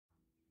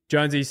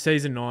Jonesy,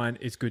 season 9,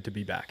 it's good to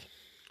be back.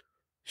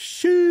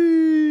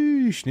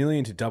 Sheesh, nearly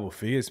into double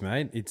figures,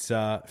 mate. It's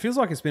feels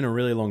like it's been a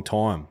really long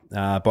time.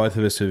 Both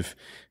of us have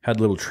had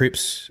little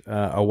trips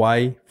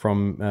away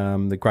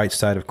from the great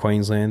state of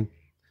Queensland.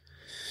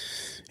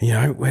 You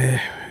know,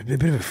 we're a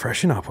bit of a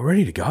freshen up. We're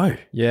ready to go.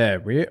 Yeah,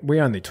 we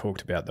only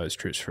talked about those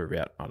trips for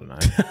about, I don't know,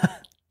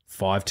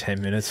 5-10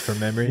 minutes from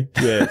memory.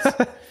 Yeah.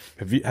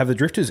 Have the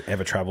Drifters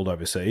ever travelled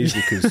overseas?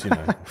 Because,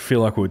 I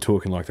feel like we were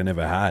talking like they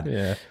never had.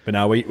 Yeah. But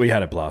no, we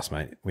had a blast,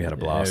 mate. We had a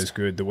blast. It was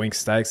good. The Winx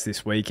Stakes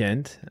this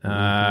weekend.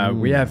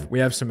 We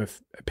have some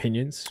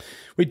opinions.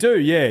 We do,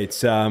 yeah.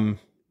 It's a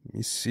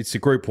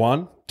Group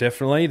 1,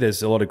 definitely.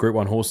 There's a lot of Group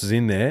 1 horses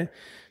in there.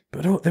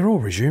 But they're all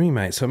resuming,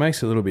 mate, so it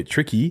makes it a little bit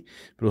tricky,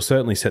 but it'll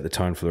certainly set the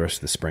tone for the rest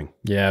of the spring.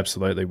 Yeah,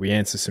 absolutely. We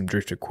answer some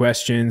Drifter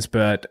questions,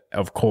 but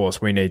of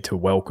course we need to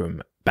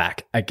welcome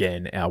back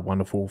again our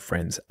wonderful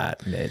friends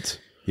at Ned's.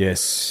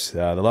 Yes,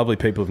 the lovely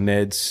people of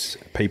Ned's,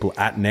 people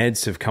at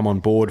Ned's have come on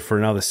board for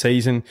another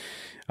season.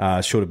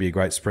 Sure to be a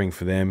great spring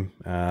for them.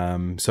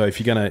 So if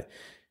you're going to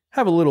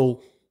have a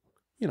little,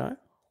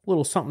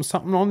 little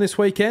something on this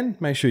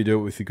weekend, make sure you do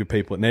it with the good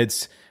people at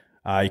Ned's.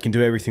 You can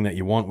do everything that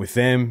you want with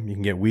them. You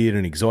can get weird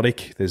and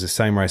exotic. There's the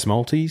same race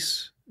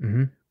multis,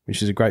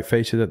 which is a great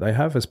feature that they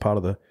have as part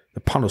of the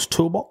punter's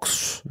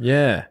toolbox.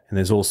 Yeah. And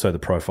there's also the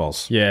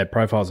profiles. Yeah,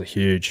 profiles are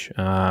huge.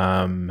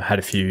 Had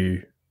a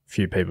few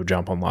people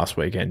jump on last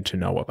weekend to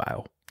no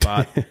avail.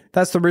 But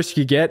that's the risk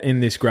you get in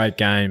this great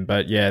game.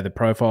 But yeah, the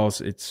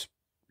profiles, it's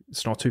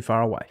not too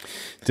far away.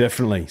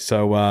 Definitely.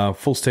 So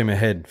full steam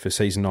ahead for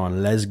season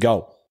 9. Let's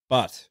go.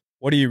 But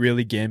what are you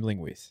really gambling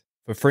with?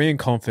 For free and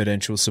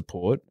confidential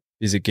support,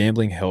 visit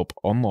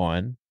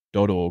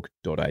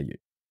gamblinghelponline.org.au.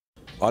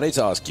 I need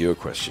to ask you a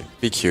question.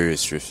 Be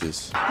curious,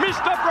 Drifters.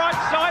 Mr.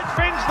 Brightside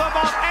fins them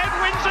up and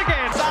wins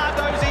again.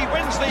 Zardozi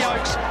wins the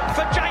Oaks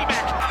for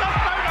J-Mac. The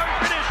photo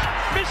finish.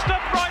 Mr.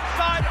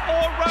 Brightside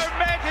or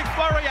Romantic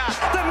Warrior.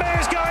 The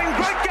mare's going.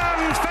 Great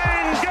guns.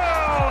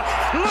 Fangirl.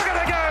 Look at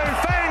her go.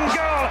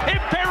 Fangirl.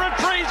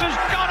 Imperatrice has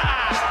got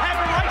her. And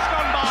race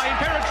gone by.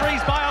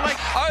 Imperatrice by a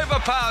length.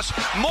 Overpass.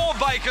 More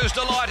Baker's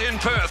Delight in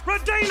Perth.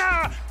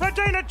 Radina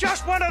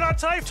just won it, I'd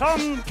say.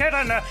 Tom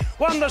Kedden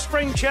won the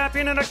spring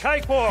champion in a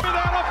cakewalk.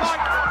 Without a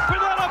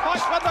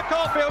fight, won the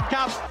Caulfield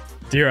Cup.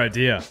 Dear oh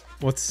dear,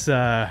 what's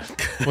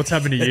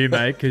happened to you,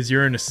 mate? Because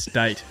you're in a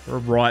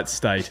right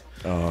state.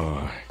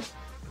 Oh,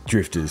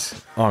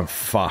 Drifters, I'm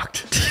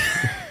fucked.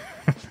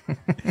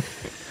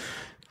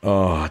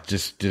 Oh,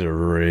 just did a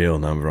real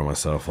number on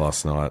myself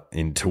last night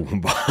in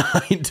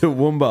Toowoomba. In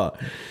Toowoomba.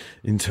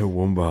 Did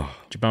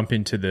you bump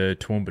into the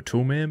Toowoomba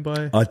Toolman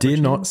by? I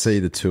did not see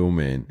the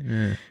Toolman.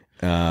 Yeah.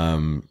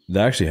 They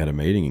actually had a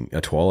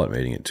twilight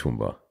meeting at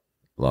Toowoomba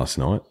last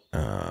night,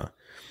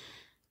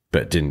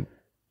 but didn't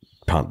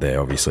punt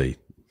there, obviously,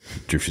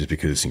 Drifters,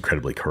 because it's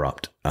incredibly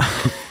corrupt.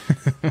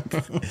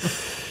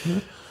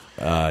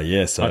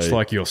 Yeah, so much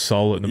like your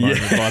soul at the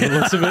moment, by the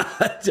looks of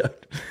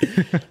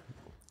it.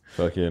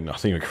 Fucking, I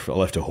think I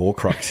left a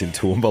Horcrux in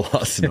Toowoomba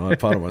last night.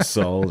 Part of my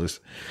soul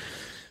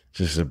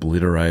just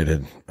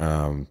obliterated.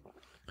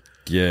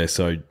 Yeah,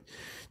 so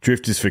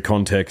Drifters, for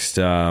context,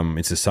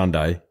 it's a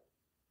Sunday.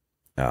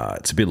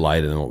 It's a bit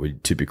later than what we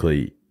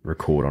typically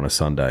record on a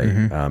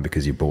Sunday,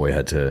 because your boy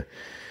had to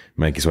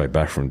make his way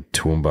back from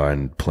Toowoomba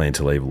and planned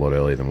to leave a lot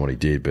earlier than what he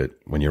did. But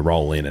when you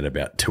roll in at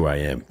about 2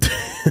 a.m.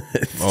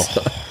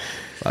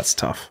 That's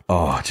tough.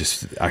 Oh,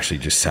 just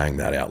saying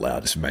that out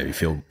loud just made me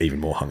feel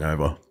even more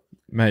hungover.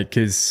 Mate,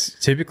 because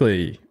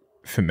typically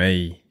for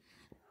me,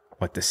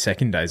 like the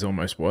second day is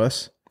almost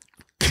worse.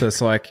 So it's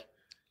like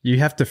you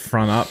have to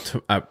front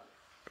up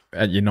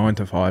at your 9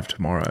 to 5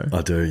 tomorrow.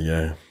 I do,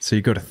 yeah. So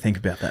you've got to think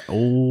about that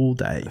all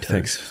day.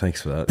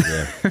 Thanks for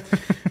that.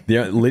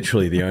 Yeah.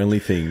 Literally the only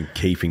thing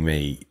keeping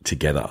me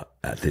together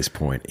at this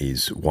point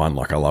is one,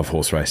 like I love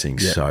horse racing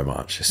so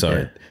much.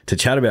 So to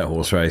chat about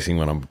horse racing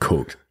when I'm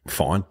cooked,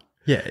 fine.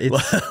 Yeah,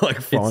 it's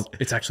like fine.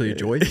 It's actually a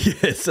joy. Yeah,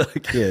 it's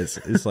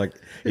like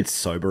it's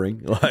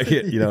sobering. Like,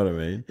 you know what I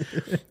mean?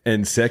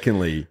 And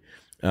secondly,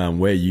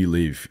 where you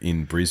live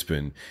in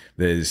Brisbane,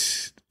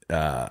 there's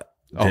a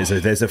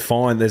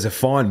fine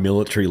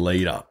military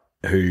leader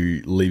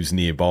who lives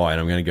nearby, and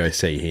I'm going to go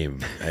see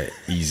him.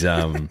 He's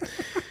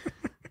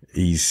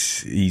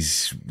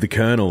the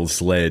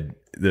colonel's led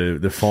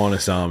the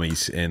finest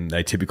armies, and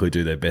they typically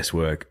do their best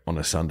work on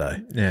a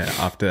Sunday. Yeah,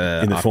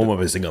 in the form of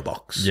a zinger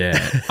box. Yeah,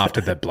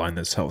 after they've blown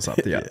themselves up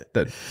the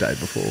day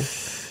before.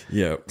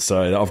 Yeah,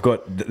 so I've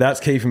got that's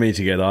keeping me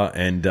together,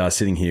 and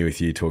sitting here with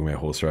you talking about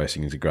horse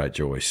racing is a great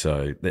joy.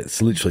 So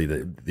that's literally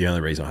the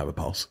only reason I have a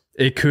pulse.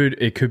 It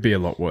could be a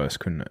lot worse,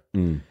 couldn't it?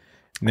 Now,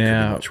 could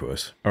be much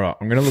worse. All right,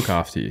 I'm going to look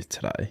after you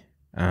today.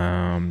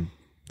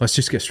 Let's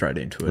just get straight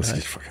into it.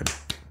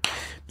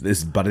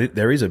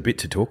 There is a bit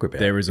to talk about.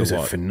 There is a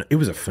lot. It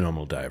was a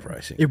phenomenal day of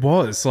racing. It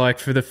was like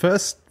for the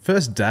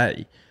first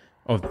day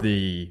of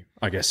the,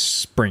 I guess,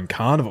 spring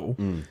carnival.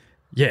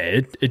 Yeah,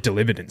 it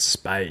delivered in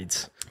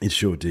spades. It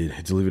sure did.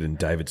 It delivered in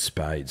David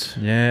spades.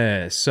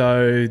 Yeah.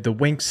 So the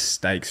Winx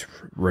Stakes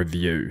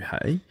review,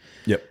 hey.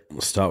 Yep.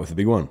 Let's start with the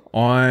big one.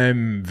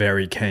 I'm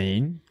very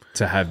keen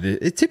to have this.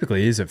 It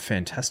typically is a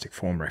fantastic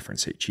form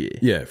reference each year.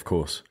 Yeah, of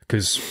course.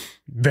 Because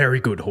very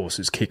good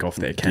horses kick off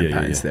their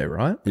campaigns there,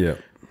 right? Yeah.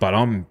 But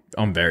I'm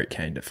very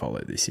keen to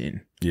follow this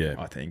in. Yeah.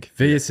 I think.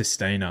 Via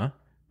Sistina,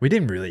 we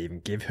didn't really even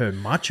give her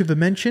much of a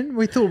mention.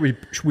 We thought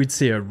we'd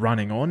see her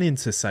running on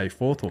into, say,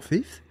 4th or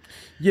 5th.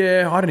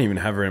 Yeah, I didn't even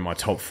have her in my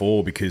top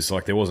 4 because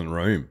there wasn't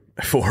room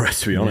for her,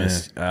 to be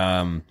honest.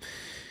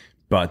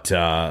 But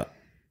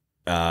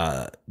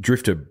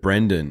Drifter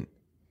Brendan,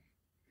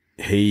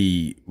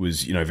 he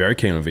was, very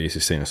keen on Via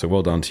Sistina. So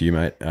well done to you,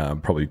 mate.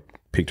 Probably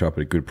picked her up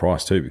at a good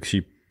price too, because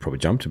she probably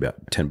jumped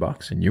about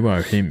 $10. And you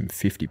owe him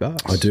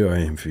 $50. I do owe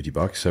him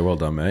 $50. So well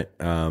done, mate.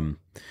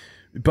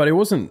 But it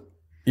wasn't,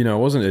 it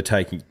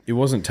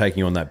wasn't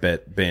taking on that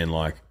bet being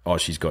like, oh,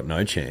 she's got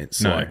no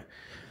chance. No.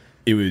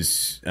 It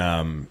was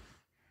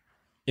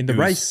in the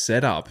race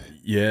setup.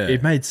 Yeah.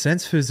 It made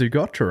sense for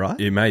Zougotcha, right?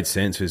 It made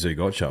sense for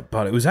Zougotcha,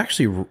 but it was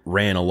actually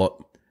ran a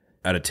lot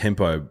at a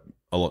tempo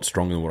a lot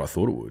stronger than what I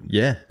thought it would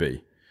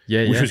be.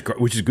 Yeah,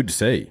 which is good to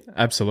see.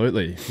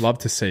 Absolutely. Love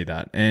to see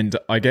that. And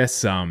I guess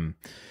some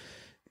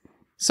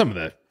of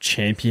the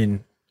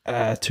champion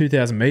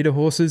 2,000 metre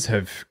horses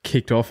have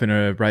kicked off in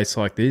a race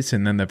like this,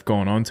 and then they've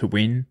gone on to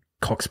win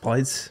Cox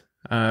Plates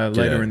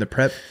later in the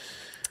prep.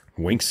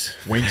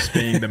 Winx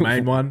being the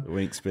main one.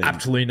 Winx being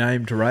aptly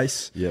named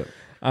race. Yep.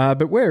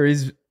 But where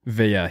is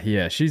Via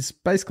here? She's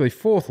basically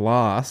 4th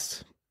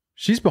last.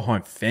 She's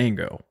behind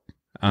Fangirl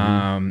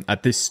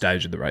at this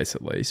stage of the race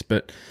at least.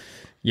 But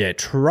yeah,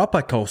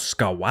 Tropical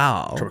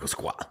Squall.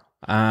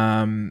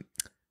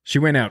 She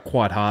went out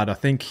quite hard. I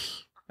think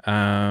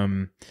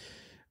on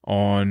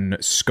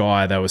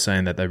Sky they were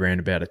saying that they ran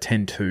about a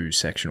 10-2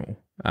 sectional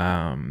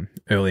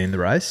early in the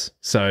race.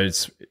 So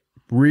it's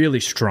really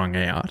strung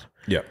out.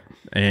 Yep.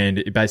 And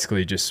it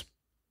basically just,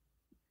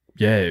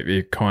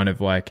 it kind of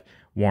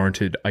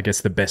warranted, I guess,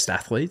 the best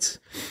athletes.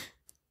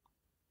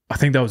 I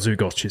think that was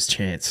Zougotcha's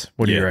chance.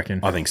 What do you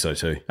reckon? I think so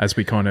too. As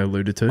we kind of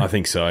alluded to. I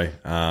think so.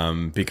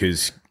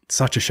 Because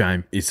such a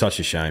shame. It's such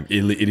a shame.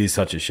 It is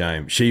such a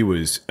shame. She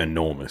was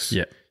enormous.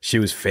 Yeah. She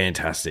was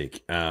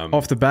fantastic.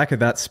 Off the back of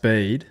that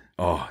speed.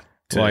 To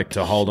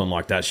hold on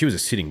like that. She was a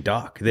sitting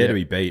duck there to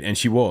be beat. And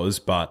she was,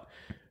 but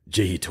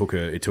gee, it took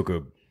her,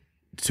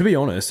 to be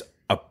honest,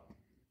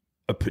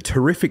 a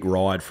terrific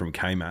ride from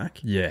K-Mac.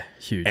 Yeah,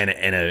 huge. And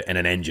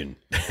an engine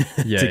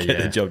to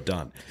get the job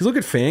done. Because look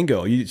at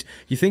Fangirl.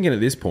 You're thinking at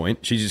this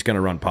point, she's just going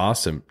to run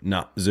past him.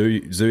 Nah,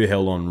 Zoo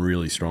held on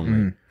really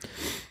strongly.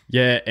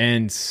 Yeah,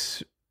 and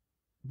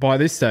by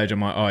this stage, I'm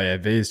like, oh yeah,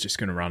 Via's just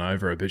going to run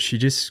over her. But she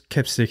just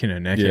kept sticking her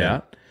neck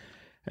out.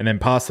 And then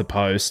past the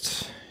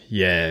post,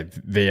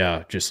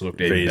 Via just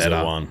looked even Via's better.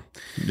 the one.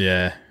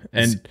 Yeah.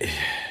 And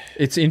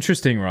it's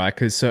interesting, right?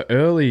 Because so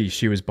early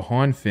she was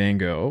behind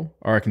Fangirl.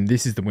 I reckon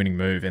this is the winning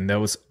move. And there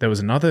was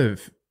another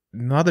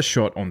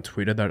shot on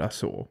Twitter that I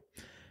saw.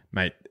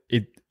 Mate,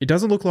 it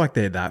doesn't look like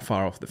they're that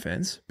far off the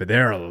fence, but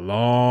they're a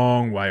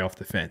long way off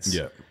the fence.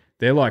 Yeah.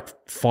 They're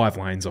like 5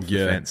 lanes off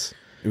the fence.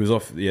 It was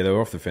off. Yeah, they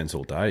were off the fence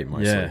all day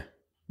mostly. Yeah.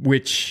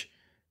 Which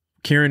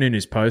Kieran in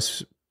his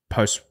post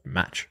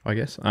match, I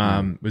guess,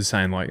 was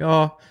saying like,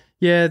 oh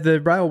yeah,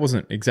 the rail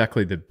wasn't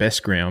exactly the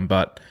best ground,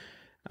 but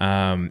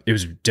it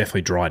was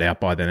definitely dried out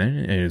by then,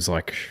 and it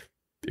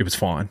was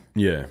fine.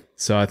 Yeah.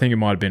 So I think it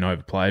might have been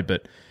overplayed,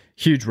 but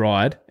huge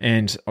ride.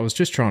 And I was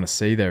just trying to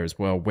see there as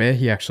well where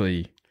he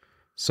actually.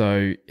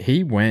 So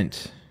he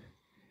went.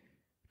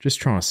 Just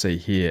trying to see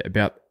here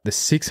about the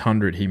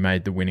 600. He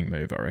made the winning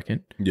move, I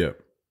reckon. Yeah.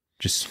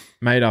 Just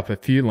made up a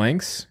few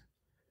lengths.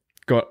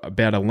 Got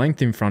about a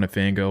length in front of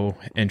Fangirl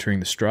entering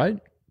the straight.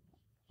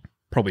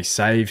 Probably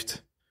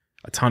saved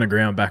a ton of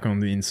ground back on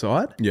the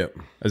inside. Yep.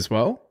 As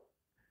well.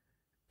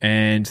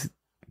 And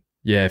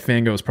yeah,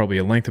 Fangirl was probably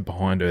a length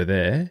behind her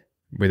there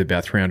with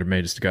about 300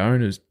 metres to go,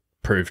 and it was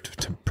proved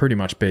to pretty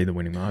much be the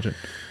winning margin.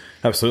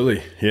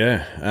 Absolutely.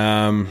 Yeah.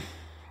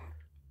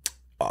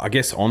 I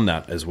guess on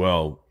that as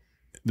well,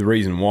 the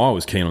reason why I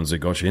was keen on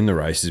Zougotcha in the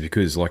race is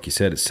because, like you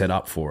said, it's set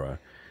up for her.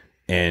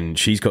 And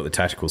she's got the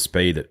tactical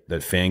speed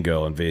that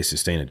Fangirl and Via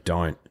Sistina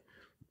don't.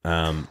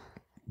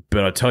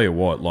 But I tell you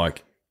what,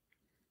 like,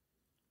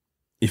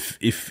 if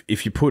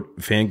you put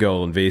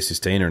Fangirl and Via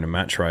Sistina in a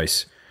match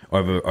race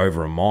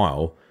over a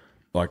mile,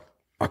 like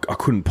I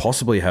couldn't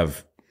possibly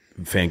have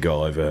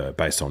Fangirl over her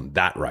based on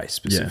that race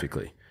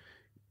specifically. Yeah.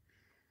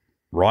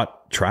 Right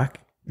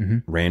track,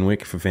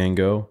 Randwick for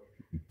Fangirl,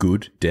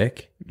 good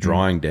deck,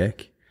 drying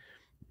deck,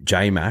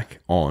 J-Mac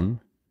on,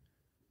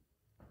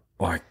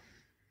 like.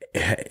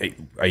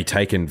 Are you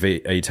taking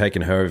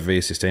her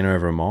Via Sistina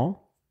over a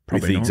mile?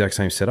 Probably with the exact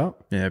same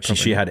setup? Yeah,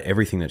 she had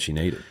everything that she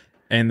needed.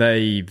 And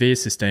Via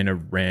Sistina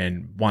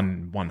ran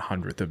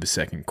 1/100th of a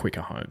second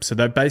quicker home. So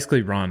they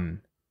basically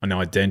run an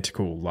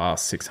identical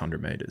last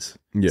 600 metres.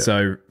 Yeah.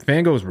 So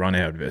Fangirl's run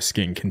out of her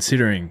skin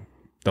considering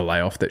the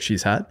layoff that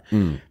she's had.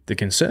 The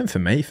concern for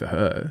me for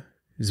her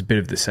is a bit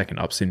of the second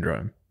up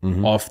syndrome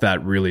off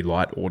that really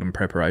light autumn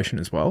preparation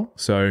as well.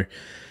 So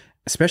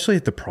especially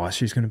at the price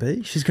she's going to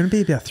be. She's going to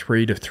be about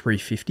 3 to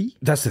 350.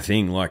 That's the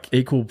thing, like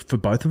equal for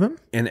both of them.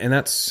 And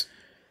that's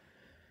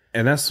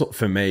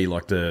for me,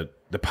 like the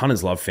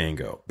punters love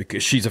Fangirl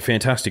because she's a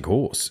fantastic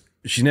horse.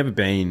 She's never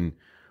been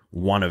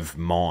one of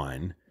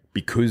mine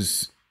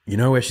because you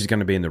know where she's going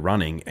to be in the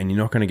running and you're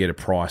not going to get a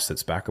price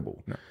that's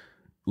backable. No.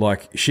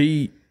 Like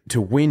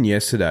to win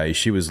yesterday,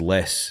 she was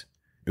less.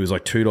 It was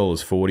like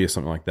 $2.40 or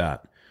something like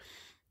that.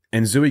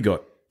 And Zooey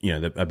got,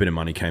 a bit of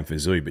money came for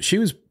Zooey, but she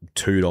was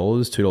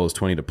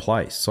 $2.20 to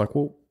place. It's like,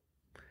 well,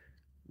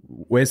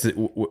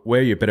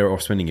 where are you better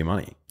off spending your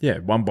money? Yeah,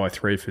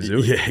 1x3 for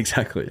Zooey. Yeah,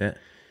 exactly. Yeah.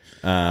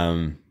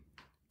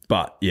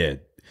 But yeah,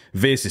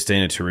 Via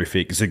Sistina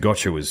terrific.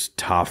 Zougotcha was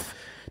tough,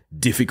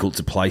 difficult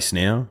to place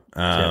now.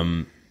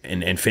 And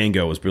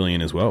Fangirl was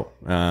brilliant as well.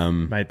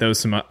 Mate, there was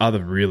some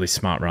other really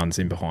smart runs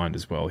in behind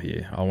as well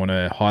here. I want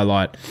to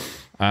highlight,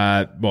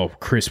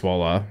 Chris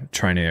Waller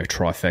training a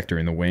trifecta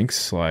in the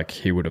Winx. Like,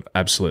 he would have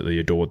absolutely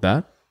adored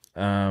that,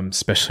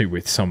 especially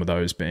with some of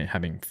those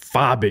having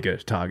far bigger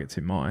targets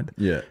in mind.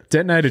 Yeah.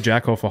 Detonator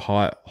Jack off a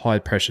high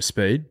pressure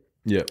speed.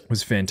 Yeah.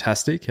 Was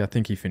fantastic. I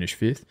think he finished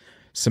 5th.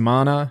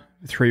 Samana,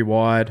 3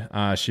 wide.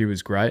 She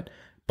was great.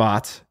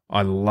 But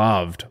I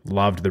loved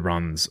the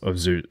runs of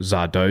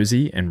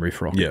Zardozi and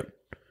Riff Rocket.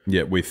 Yeah.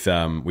 Yeah, with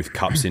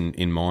cups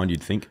in mind,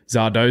 you'd think.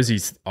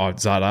 Zardozi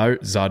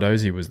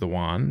was the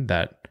one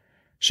that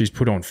she's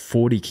put on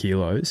 40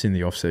 kilos in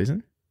the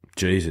off-season.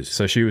 Jesus.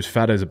 So she was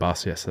fat as a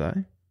bus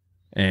yesterday.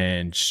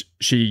 And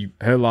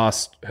her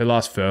last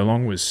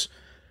furlong was,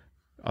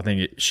 I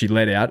think she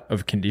let out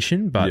of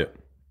condition, but... Yeah.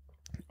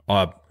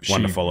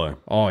 One to follow.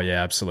 Oh,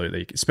 yeah,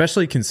 absolutely.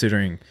 Especially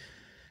considering,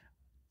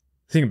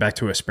 thinking back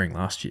to her spring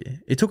last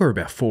year, it took her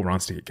about 4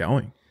 runs to get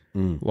going.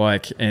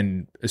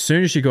 And as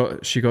soon as she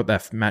got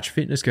that match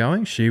fitness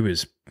going, she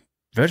was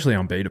virtually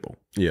unbeatable.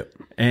 Yeah.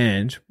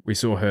 And we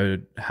saw her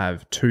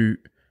have 3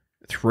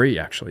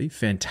 actually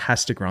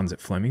fantastic runs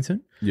at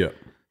Flemington. Yeah.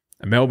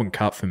 A Melbourne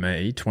Cup for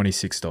me,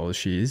 $26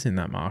 she is in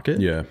that market.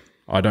 Yeah.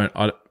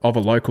 Of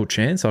a local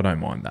chance, I don't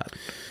mind that.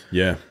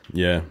 Yeah.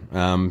 Yeah.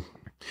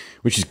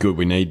 Which is good.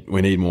 We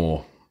need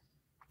more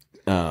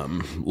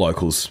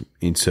locals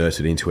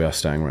inserted into our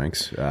staying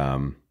ranks.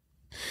 The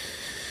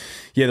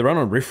run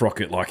on Riff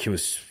Rocket, like, it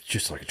was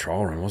just like a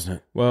trial run, wasn't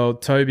it? Well,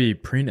 Toby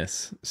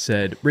Prinis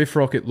said Riff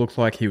Rocket looked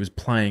like he was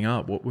playing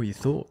up. What were your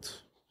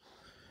thoughts?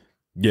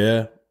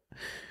 Yeah,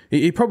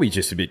 he probably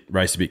just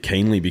raced a bit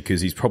keenly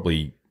because he's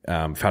probably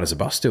fat as a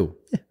bus still,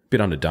 a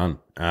bit underdone.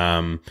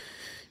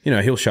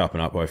 He'll sharpen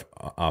up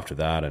after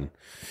that, and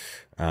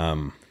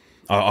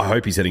I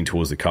hope he's heading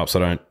towards the Cups.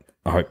 I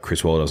hope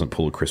Chris Waller doesn't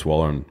pull a Chris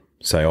Waller and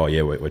say, "Oh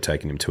yeah, we're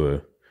taking him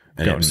to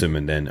an Epsom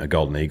and then a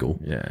Golden Eagle."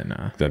 Yeah,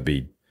 no, that'd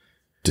be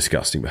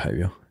disgusting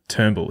behaviour.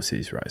 Turnbull is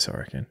his race, I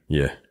reckon.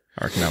 Yeah,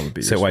 I reckon that would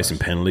be. Set away some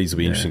penalties. It'll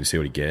be interesting to see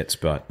what he gets.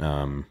 But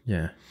look,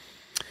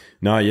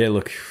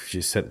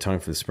 she set the tone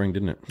for the spring,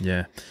 didn't it?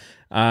 Yeah.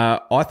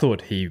 I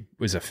thought he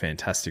was a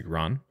fantastic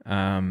run.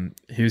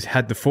 He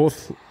had the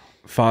 4th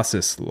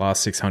fastest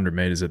last 600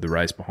 metres of the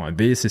race behind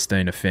Via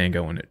Sistina,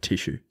 Fangirl and at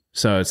Tissue.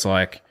 So it's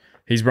like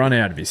he's run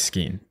out of his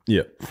skin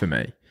for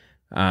me.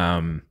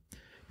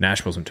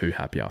 Nash wasn't too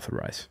happy after the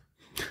race.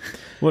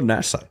 What did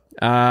Nash say?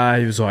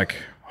 He was like,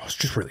 I was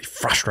just really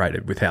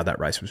frustrated with how that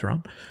race was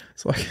run.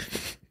 It's like,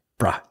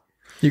 bruh,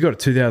 you got a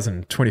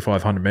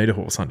 2,500 metre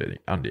horse under you.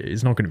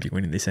 He's not going to be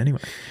winning this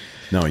anyway.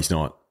 No, he's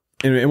not.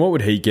 And what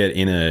would he get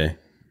in a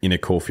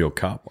Caulfield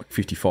Cup? Like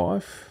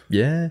 55?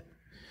 Yeah,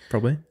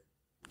 probably.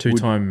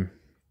 2-time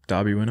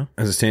Derby winner.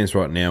 As it stands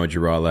right now, would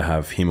you rather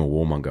have him or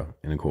Warmonger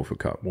in a Caulfield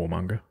Cup?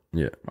 Warmonger.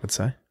 Yeah. I'd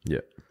say.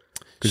 Yeah.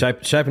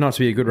 Shaping up to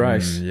be a good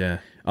race. Yeah.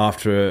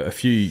 After a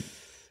few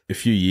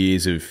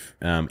years of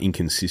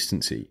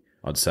inconsistency,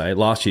 I'd say.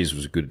 Last year's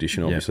was a good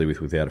addition, obviously,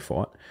 without a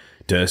fight.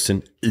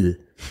 Durston.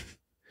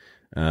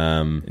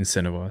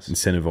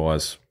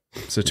 Incentivise.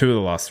 So 2 of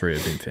the last 3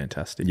 have been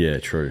fantastic. Yeah,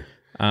 true.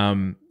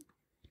 We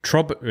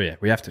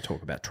have to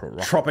talk about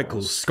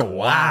Tropical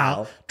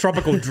Squall.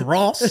 Tropical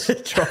Dross.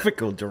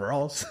 Tropical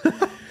Dross.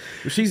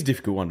 Well, she's a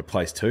difficult one to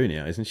place too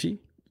now, isn't she?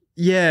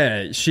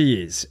 Yeah,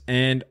 she is.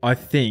 And I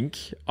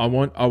think I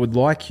would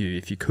like you,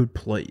 if you could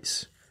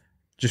please,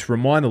 just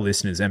remind the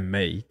listeners and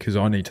me, because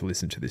I need to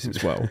listen to this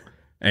as well.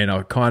 And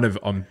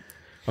I'm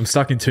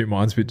stuck in 2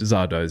 minds with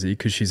Zardozi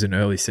because she's an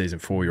early season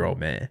 4-year-old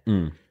mare.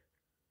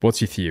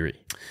 What's your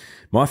theory?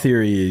 My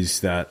theory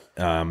is that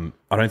I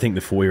don't think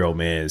the 4-year-old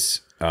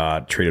mares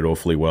are treated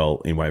awfully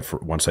well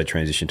once they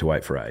transition to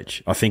weight for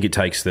age. I think it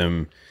takes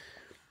them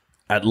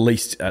at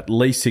least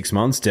 6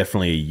 months,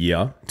 definitely a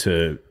year,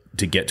 to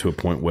get to a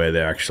point where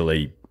they're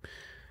actually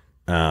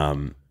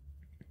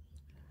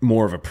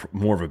more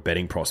of a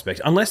betting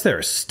prospect. Unless they're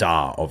a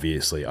star,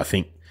 obviously. I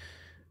think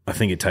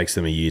it takes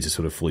them a year to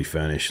sort of fully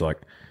furnish. Like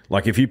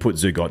if you put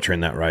Zougotcha in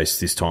that race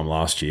this time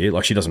last year,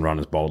 like, she doesn't run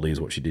as boldly as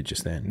what she did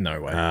just then.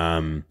 No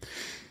way.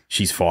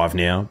 She's 5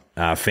 now.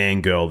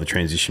 Fangirl, the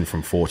transition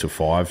from 4 to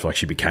 5, like,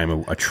 she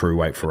became a true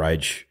weight for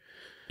age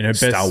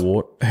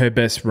stalwart. Her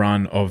best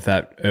run of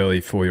that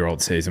early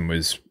 4-year-old season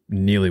was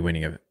nearly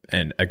winning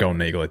a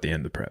Golden Eagle at the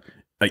end of the prep.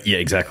 Yeah,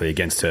 exactly.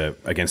 Against her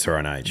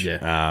own age.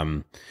 Yeah.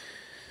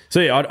 So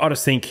yeah, I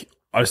just think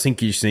you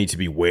just need to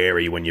be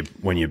wary when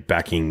you're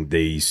backing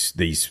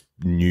these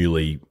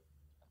newly,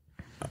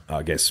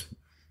 I guess,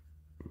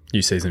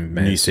 New season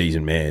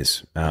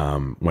mares.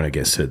 When it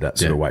gets to that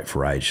sort of weight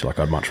for age, like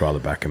I'd much rather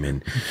back them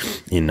in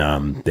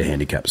the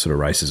handicap sort of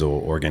races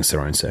or against their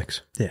own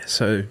sex. Yeah.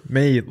 So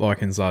me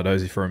liking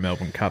Zardozi for a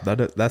Melbourne Cup,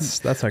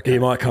 that's okay. He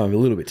might come a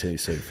little bit too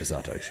soon for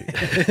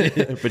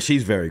Zardozi, but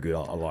she's very good.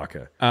 I like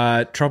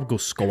her. Tropical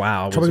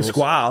Squall.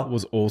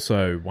 Was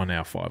also 1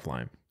 hour 5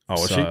 lane.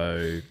 Oh, was she?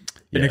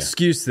 An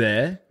excuse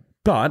there.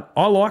 But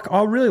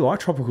I really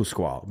like Tropical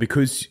Squall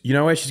because you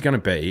know where she's going to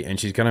be, and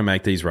she's going to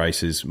make these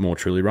races more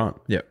truly run.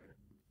 Yep.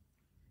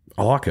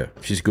 I like her.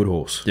 She's a good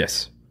horse.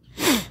 Yes.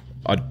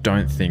 I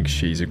don't think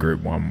she's a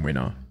Group 1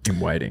 winner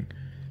in waiting.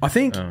 I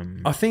think you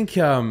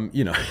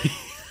know,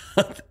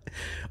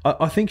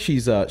 I think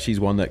she's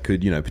one that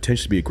could, you know,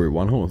 potentially be a Group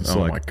 1 horse.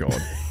 Oh my God.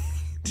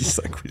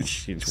 Just like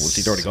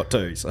she's already got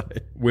 2, so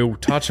we'll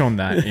touch on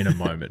that in a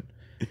moment.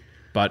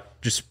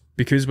 But just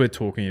because we're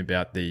talking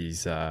about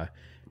these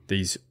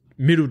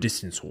middle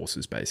distance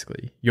horses,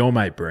 basically, your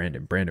mate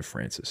Brandon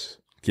Francis.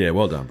 Yeah,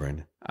 well done,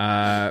 Brandon.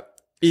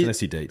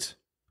 Tennessee Deets.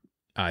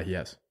 He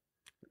has.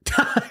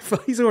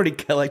 He's already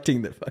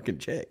collecting the fucking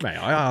check. Mate,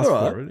 I asked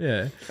for it,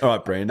 yeah. All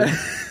right, Brandon.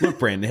 Look,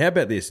 Brandon, how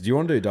about this? Do you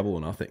want to do double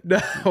or nothing?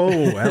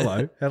 Oh,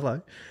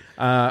 hello.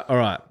 All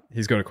right,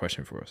 he's got a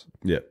question for us.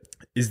 Yeah.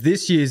 Is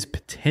this year's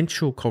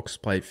potential Cox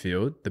Plate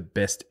field the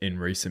best in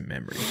recent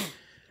memory?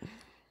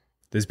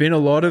 There's been a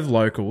lot of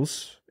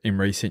locals in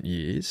recent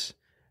years,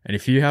 and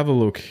if you have a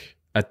look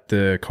at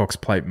the Cox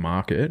Plate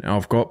market,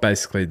 I've got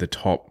basically the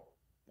top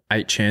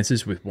 8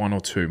 chances with 1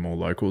 or 2 more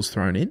locals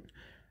thrown in.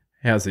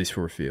 How's this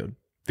for a field?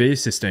 Via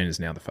Sistina is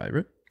now the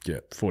favourite.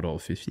 Yeah.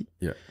 $4.50.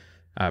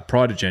 Yeah.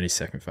 Pride of Jenny's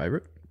second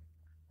favourite.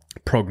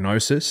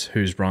 Prognosis,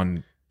 who's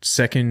run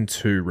second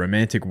to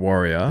Romantic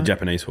Warrior. The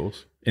Japanese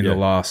horse. In the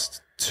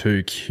last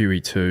 2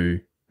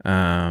 QE2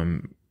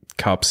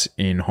 cups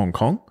in Hong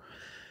Kong.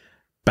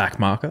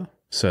 Backmarker.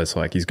 So it's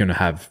like he's going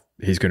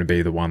to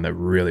be the one that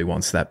really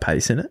wants that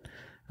pace in it.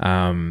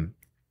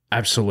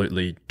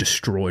 Absolutely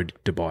destroyed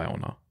Dubai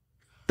Honor.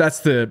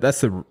 That's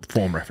the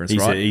form reference,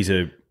 right? He's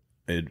an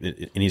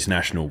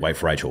international weight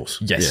for age horse.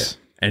 Yes.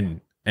 Yeah.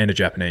 And a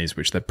Japanese,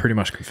 which they pretty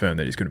much confirmed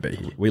that he's going to be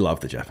here. We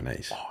love the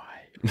Japanese.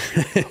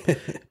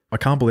 I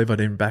can't believe I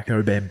didn't back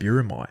Oban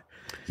Burimai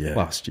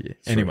last year.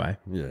 True. Anyway,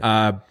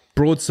 yeah.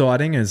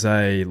 Broadsiding as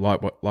a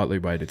lightly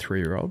weighted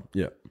 3-year-old.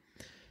 Yeah.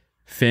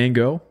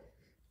 Fangirl,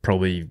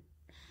 probably,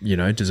 you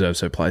know,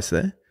 deserves her place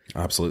there.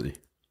 Absolutely.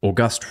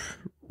 August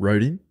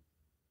Rodin.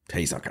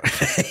 He's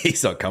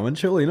not coming,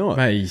 surely not.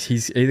 Mate,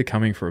 he's either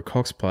coming for a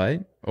Cox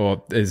Plate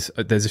or there's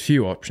a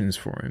few options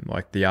for him,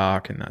 like the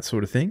Arc and that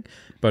sort of thing.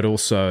 But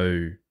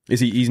also...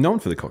 He's known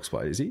for the Cox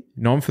Plate, is he?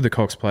 Known for the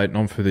Cox Plate,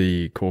 known for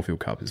the Caulfield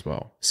Cup as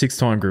well.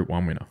 6-time Group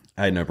 1 winner.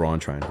 Aidan O'Brien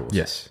trained horse.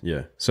 Yes.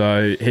 Yeah.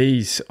 So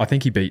I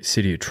think he beat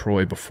City of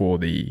Troy before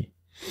the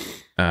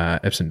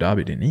Epsom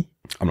Derby, didn't he?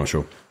 I'm not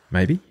sure.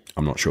 Maybe.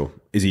 I'm not sure.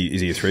 Is he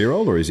a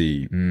 3-year-old or is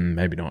he...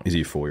 maybe not. Is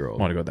he a 4-year-old?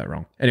 Might have got that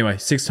wrong. Anyway,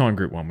 6-time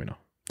Group 1 winner.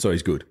 So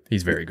he's good.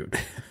 He's very good.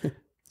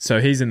 So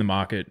he's in the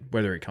market,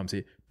 whether he comes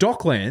here.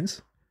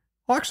 Docklands,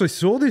 I actually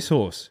saw this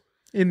horse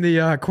in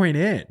the Queen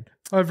Anne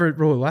over at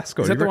Royal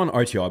Ascot. Is that the one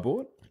OTI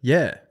bought?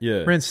 Yeah.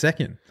 Yeah. Ran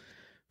second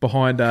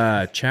behind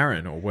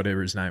Charon or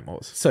whatever his name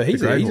was. So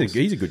he's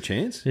a good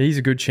chance. He's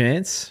a good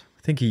chance.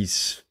 I think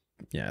he's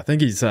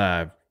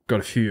got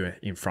a few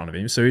in front of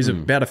him. So he's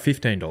about a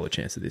 $15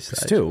 chance at this stage.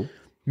 Still.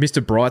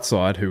 Mr.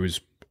 Brightside, who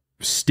was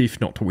stiff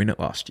not to win it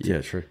last year.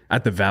 Yeah, true.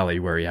 At the Valley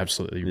where he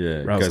absolutely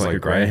goes like a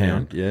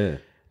greyhound. Yeah.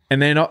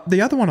 And then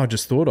the other one I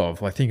just thought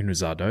of, like thinking of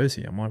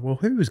Zardozi, I'm like, well,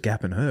 who was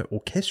gapping her?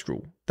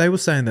 Orchestral. They were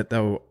saying that they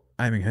were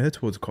aiming her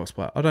towards a Cox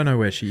Plate. I don't know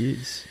where she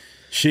is.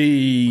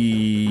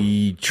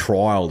 She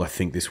trialled, I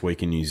think, this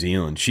week in New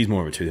Zealand. She's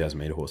more of a 2,000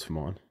 metre horse for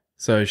mine.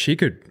 So she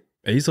could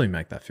easily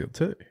make that field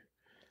too.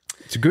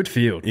 It's a good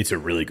field. It's a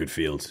really good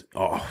field.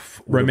 Oh,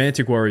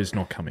 Romantic Warrior's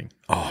not coming.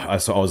 Oh, I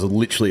was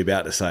literally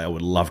about to say I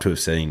would love to have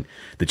seen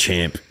the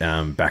champ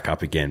back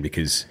up again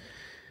because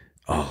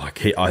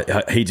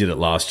he did it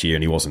last year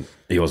and he wasn't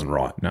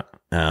right. No.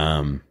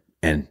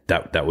 And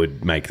that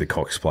would make the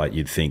Cox Plate,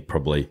 you'd think,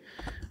 probably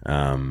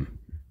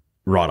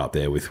right up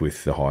there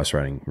with the highest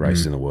rating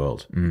races in the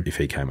world if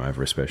he came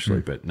over,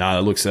 especially. But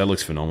no, that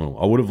looks phenomenal.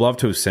 I would have loved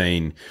to have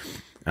seen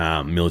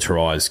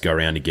Militarized go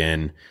around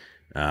again.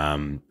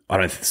 I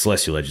don't think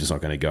Celestial Legend's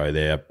not going to go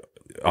there.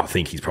 I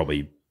think he's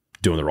probably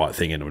doing the right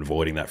thing and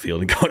avoiding that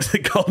field and going to the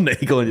Golden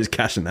Eagle and just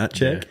cashing that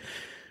check. Yeah.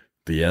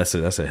 But yeah,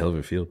 that's a hell of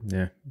a field.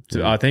 Yeah.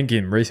 So I think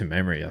in recent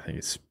memory, I think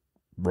it's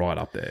right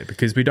up there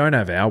because we don't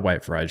have our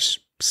weight for age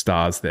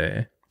stars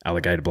there.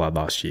 Alligator Blood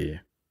last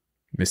year.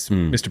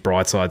 Mr.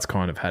 Brightside's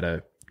kind of had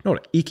not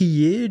an icky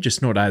year,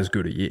 just not as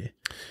good a year.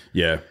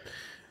 Yeah.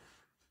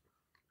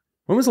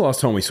 When was the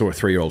last time we saw a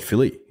 3-year-old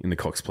filly in the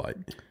Cox Plate?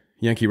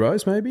 Yankee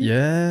Rose, maybe?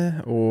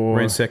 Yeah. Or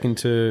ran second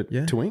to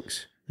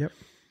Winx? Yep.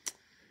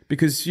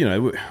 Because, you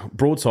know,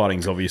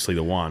 broadsiding's obviously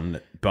the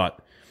one,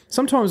 but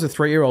Sometimes a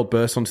 3-year-old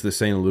bursts onto the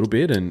scene a little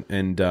bit,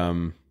 and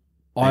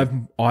I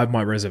have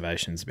my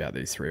reservations about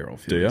these 3-year-old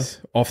fillies.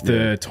 Do you? Off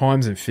the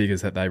times and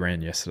figures that they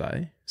ran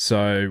yesterday.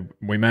 So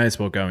we may as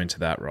well go into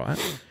that, right?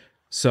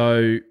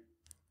 So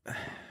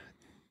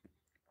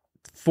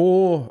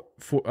 4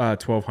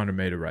 1,200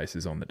 meter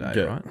races on the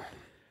day, right?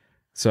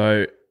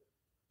 So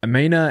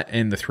Amina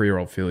and the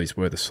 3-year-old fillies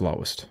were the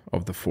slowest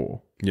of the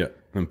 4. Yeah,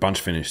 and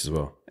bunch finished as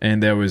well.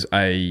 And there was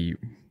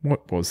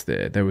what was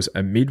there? There was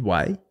a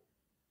midway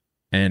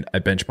and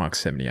a benchmark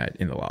 78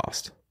 in the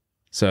last.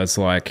 So it's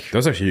like... That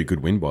was actually a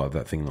good win by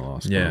that thing in the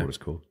last. Yeah. What it's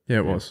called. Yeah,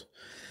 it was.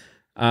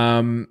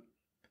 Amina's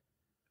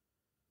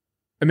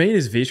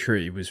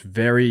victory was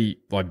very,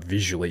 like,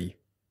 visually,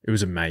 it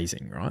was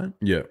amazing, right?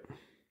 Yeah.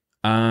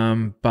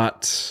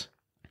 But,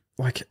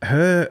 like,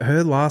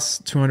 her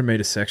last 200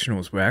 meter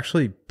sectionals were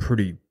actually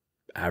pretty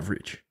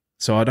average.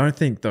 So I don't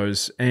think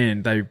those...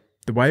 And the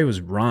way it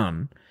was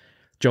run...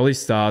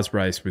 Joliestar's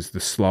race was the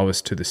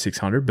slowest to the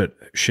 600, but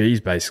she's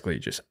basically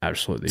just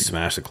absolutely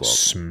Smashed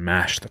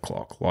the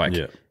clock. Like,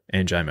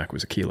 and J-Mac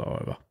was a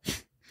kilo over.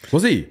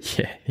 Was he?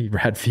 Yeah, he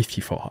had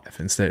 55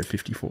 instead of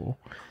 54.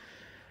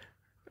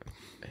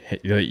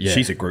 Yeah.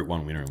 She's a Group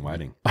 1 winner in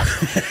waiting.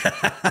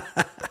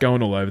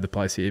 Going all over the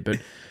place here, but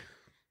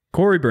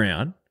Corey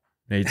Brown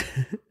needs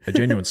a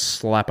genuine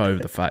slap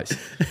over the face.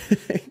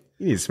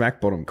 You need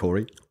smack bottom,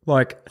 Corey.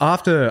 Like,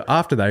 after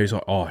that, he's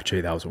like, oh,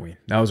 gee, that was a win.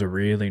 That was a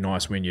really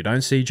nice win. You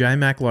don't see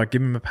J-Mac, like,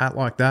 give him a pat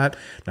like that.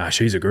 No,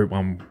 she's a Group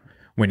 1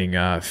 winning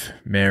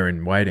mare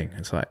in waiting.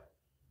 It's like,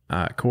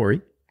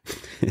 Corey,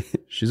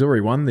 she's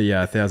already won the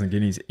 1,000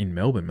 guineas in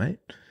Melbourne, mate.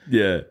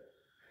 Yeah.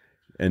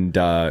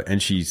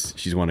 And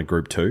she's won a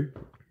Group 2.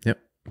 Yep.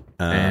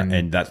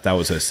 And that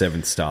was her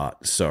 7th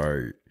start,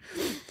 so...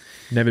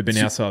 Never been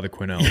outside the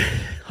Quinella.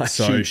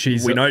 So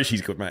we know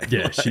she's good, mate.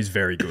 Yeah, she's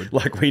very good.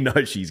 Like, we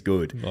know she's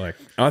good. Like,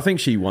 I think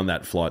she won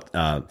that flight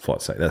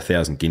stake, that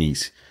 1,000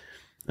 guineas,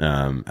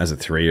 as a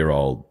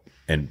 3-year-old,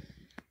 and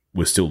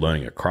was still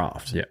learning a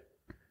craft. Yeah.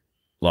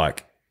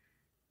 Like,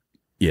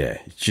 yeah,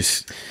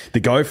 just the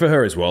go for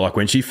her as well. Like,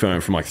 when she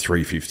firmed from like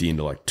 350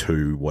 into like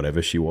 2,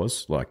 whatever she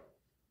was, like,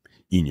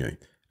 you knew,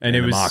 and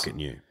the market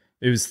knew.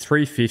 It was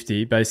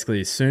 350.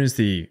 Basically, as soon as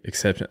the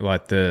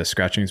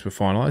scratchings were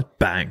finalised,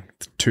 bang,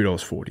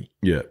 $2.40.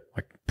 Yeah,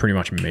 like pretty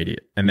much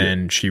immediate. And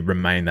then she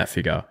remained that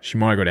figure. She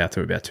might have got out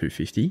to about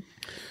 250.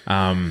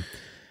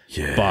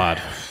 Yeah, but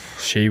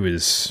she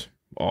was.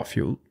 Oh, if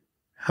you're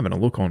having a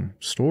look on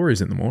stories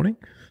in the morning,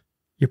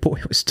 your boy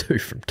was 2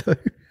 from 2.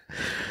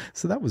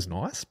 So that was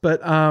nice.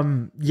 But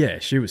yeah,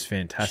 she was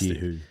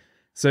fantastic.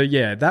 So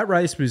yeah, that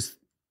race was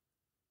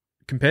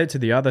compared to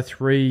the other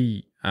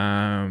 3.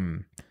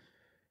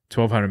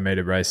 1,200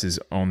 meter races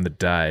on the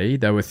day.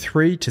 They were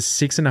 3 to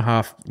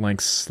 6.5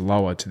 lengths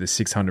slower to the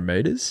 600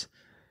 meters,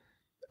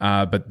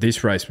 but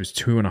this race was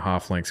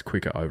 2.5 lengths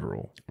quicker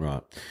overall.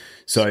 Right.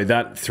 So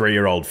that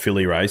 3-year-old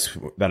filly race,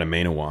 that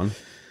Amina one,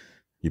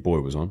 your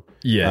boy was on.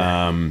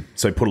 Yeah.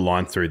 So put a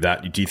line through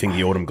that. Do you think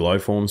the Autumn Glow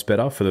form's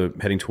better for the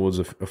heading towards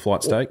a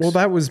flight stakes? Well,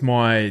 that was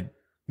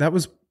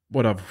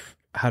what I've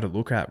had a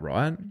look at,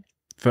 right?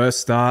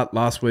 First start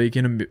last week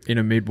in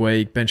a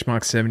midweek,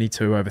 benchmark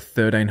 72 over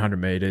 1,300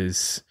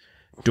 meters.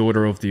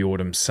 Daughter of the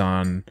autumn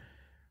sun,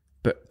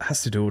 but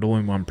has to do it all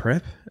in one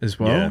prep as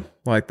well. Yeah.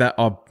 Like that,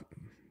 I'm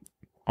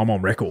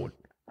on record.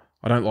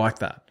 I don't like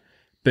that,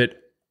 but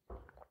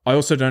I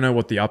also don't know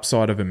what the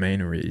upside of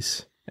Amina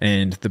is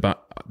and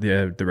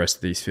the rest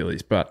of these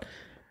fillies. But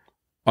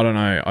I don't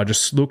know. I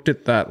just looked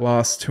at that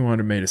last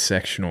 200 meter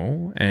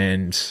sectional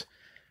and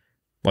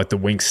like the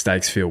Winx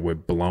Stakes field were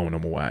blowing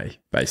them away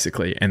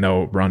basically, and they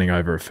were running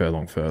over a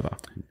furlong further.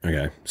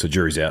 Okay, so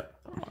jury's out.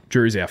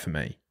 Jury's out for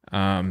me.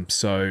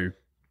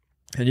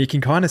 And you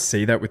can kind of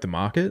see that with the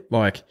market.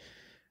 Like,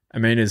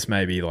 Amina's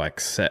maybe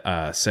like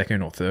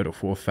second or third or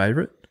fourth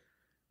favourite.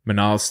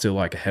 Manal's still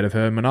like ahead of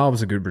her. Manal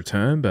was a good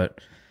return, but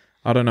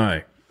I don't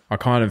know.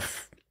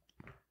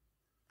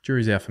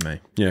 Jury's out for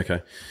me. Yeah,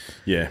 okay.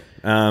 Yeah.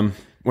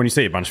 When you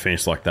see a bunch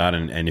finish like that,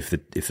 and if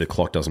the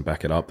clock doesn't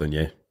back it up, then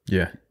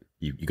yeah,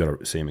 you got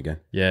to see him again.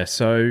 Yeah.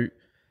 So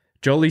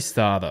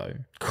Joliestar though,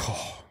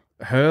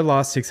 her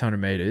last 600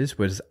 meters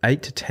was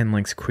 8 to 10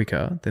 lengths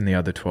quicker than the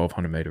other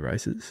 1,200 meter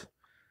races.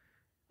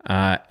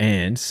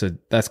 And so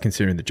that's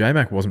considering that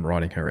J-Mac wasn't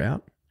riding her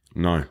out.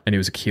 No. And it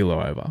was a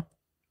kilo over.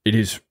 It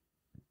is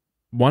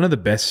one of the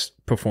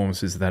best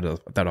performances that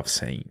I've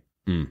seen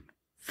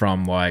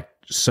from like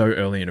so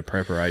early into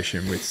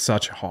preparation with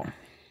such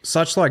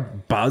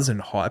like buzz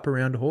and hype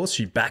around a horse.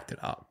 She backed it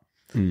up.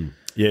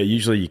 Yeah,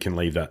 usually you can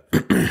leave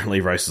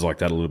races like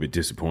that a little bit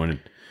disappointed.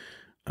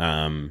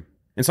 And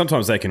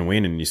sometimes they can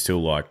win and you're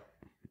still like,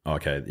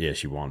 okay, yeah,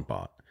 she won,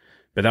 but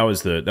that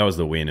was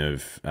the win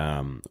of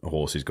a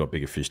horse who's got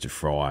bigger fish to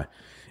fry.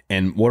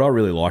 And what I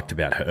really liked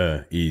about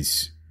her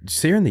is, did you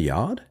see her in the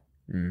yard?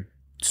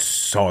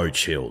 So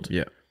chilled.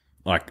 Yeah.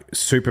 Like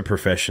super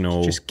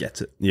professional. She just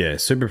gets it. Yeah,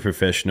 super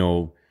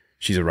professional.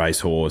 She's a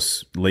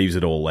racehorse, leaves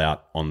it all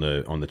out on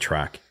the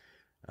track.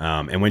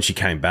 And when she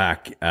came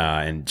back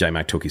and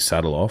J-Mac took his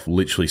saddle off,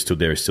 literally stood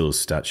there as still as a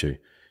statue.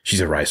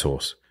 she's a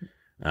racehorse.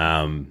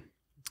 And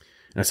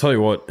I tell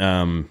you what,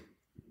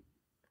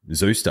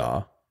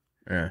 Zougotcha,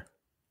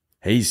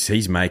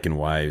 he's making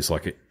waves.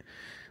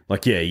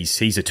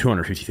 He's a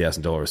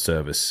 $250,000 a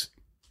service,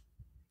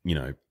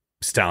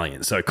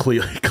 stallion. So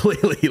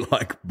clearly,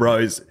 like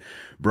bro's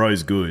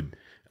good.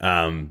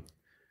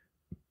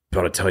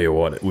 But I tell you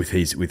what, with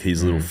his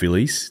little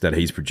fillies that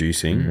he's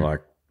producing,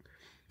 like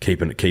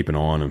keep an eye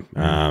on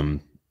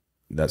them.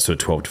 That sort of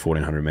 12 to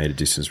 1400 meter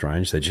distance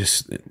range, they're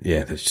just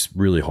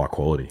really high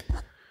quality.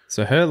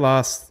 So her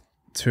last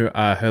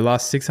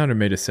 600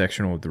 meter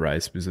sectional of the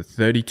race was a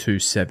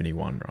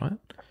 32.71, right?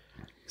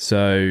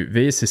 So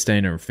Via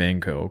Sistina and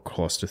Fangirl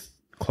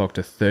clocked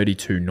a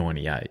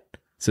 32.98.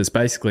 So it's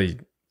basically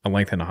a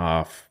length and a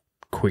half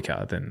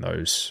quicker than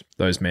those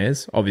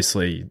mares.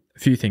 Obviously, a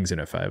few things in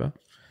her favour.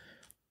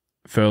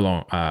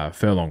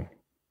 Furlong,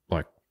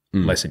 like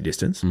less in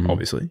distance,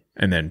 obviously,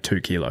 and then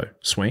 2 kilo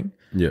swing.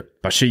 Yeah,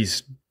 but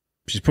she's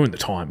putting the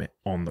time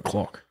on the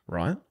clock,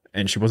 right?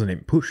 And she wasn't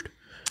even pushed.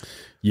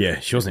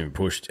 Yeah, she wasn't even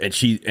pushed, and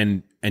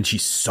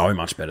she's so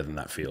much better than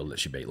that field that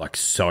she beat, like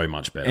so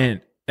much better. And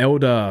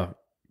elder,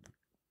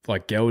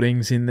 like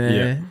geldings in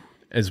there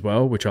as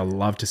well, which I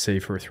love to see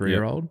for a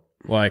 3-year-old.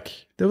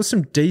 Like there was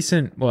some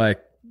decent,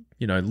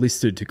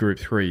 listed to Group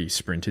 3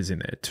 sprinters in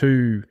there.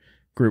 2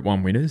 Group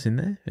 1 winners in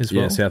there as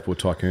well. Yeah, Southport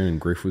Tycoon and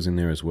Griff was in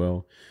there as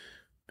well.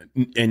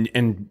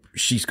 And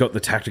she's got the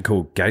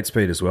tactical gate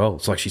speed as well.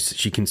 It's like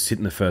she can sit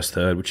in the first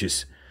third, which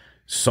is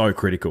so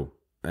critical.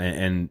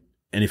 And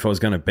if I was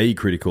going to be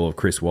critical of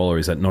Chris Waller,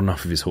 is that not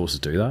enough of his horses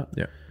do that?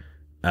 Yeah.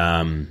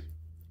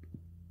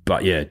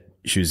 But yeah,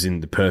 she was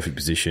in the perfect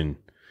position.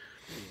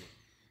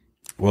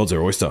 World's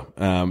her oyster.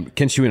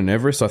 Can she win an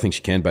Everest? I think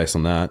she can based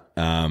on that.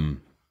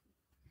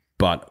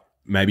 But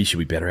maybe she'll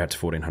be better out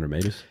to 1400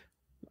 metres.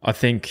 I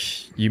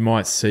think you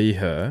might see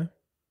her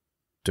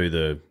do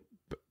the...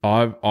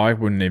 I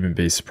wouldn't even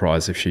be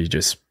surprised if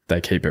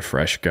they keep her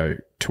fresh, go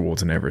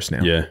towards an Everest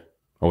now. Yeah,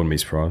 I wouldn't be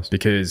surprised.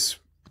 Because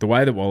the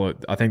way that Waller,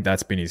 I think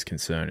that's been his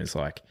concern, is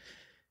like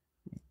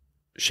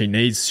she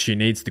needs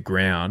the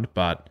ground,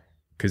 but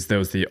because there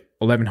was the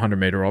 1100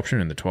 meter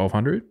option and the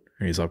 1200,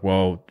 and he's like,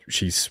 well,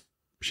 she's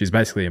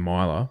basically a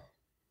miler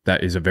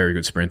that is a very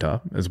good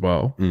sprinter as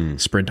well,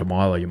 sprinter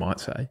miler, you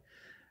might say.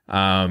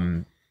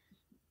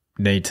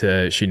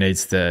 She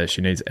needs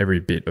every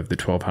bit of the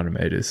 1200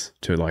 meters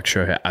to like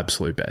show her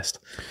absolute best.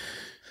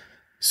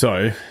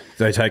 So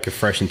they take her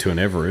fresh into an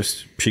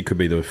Everest. She could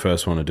be the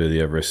first one to do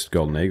the Everest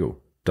Golden Eagle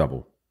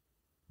double.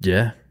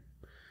 Yeah.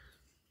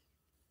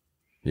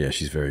 Yeah,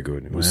 she's very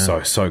good. It was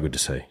so good to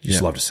see. You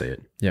just love to see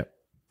it. Yep.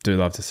 Do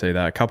love to see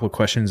that. A couple of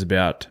questions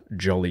about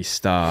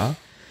Joliestar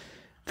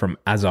from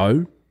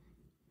Azo.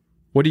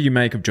 What do you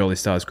make of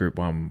Joliestar's Group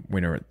 1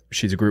 winner?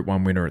 She's a Group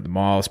 1 winner at the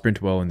mile,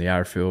 sprinted well in the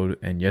Arrowfield,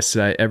 and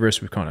yesterday,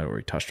 Everest, we've kind of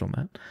already touched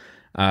on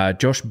that.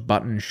 Josh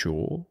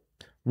Buttonshaw.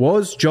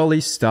 Was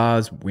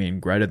Joliestar's win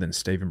greater than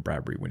Stephen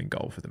Bradbury winning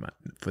gold for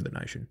the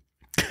nation?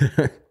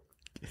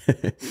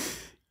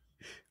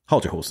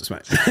 Hold your horses,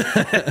 mate.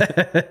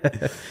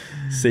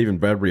 Stephen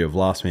Bradbury of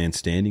Last Man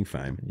Standing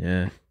fame.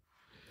 Yeah.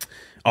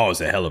 Oh, it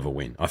was a hell of a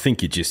win. I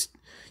think you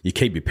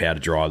keep your powder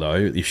dry though.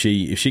 If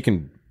she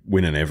can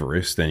win an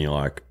Everest, then you're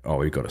like, oh,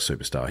 we've got a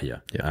superstar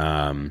here.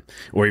 Yeah.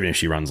 Or even if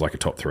she runs like a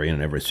top 3 in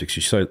an Everest,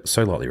 she's so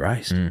lightly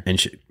raced,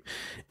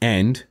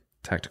 and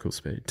tactical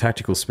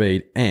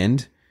speed,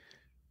 and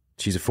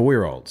she's a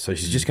 4-year-old, so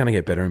she's just going to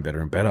get better and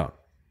better and better.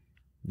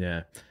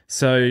 Yeah.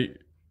 So,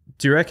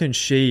 do you reckon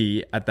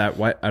she at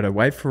a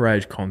weight for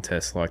age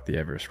contest like the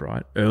Everest,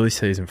 right? Early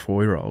season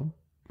 4-year-old,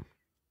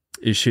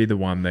 is she the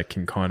one that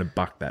can kind of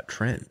buck that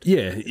trend?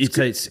 Yeah,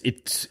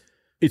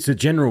 it's a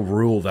general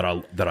rule that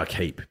I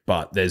keep,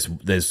 but there's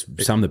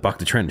some that buck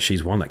the trend.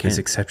 She's one that can. There's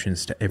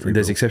exceptions to every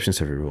There's rule. exceptions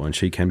to every rule, and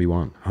she can be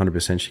one.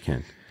 100% she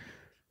can.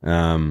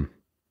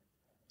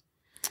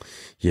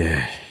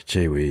 Yeah,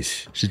 gee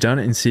whiz. She's done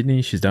it in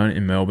Sydney. She's done it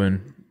in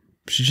Melbourne.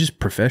 She's just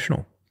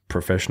professional.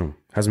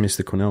 Hasn't missed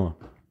the Quinella.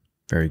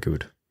 Very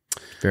good.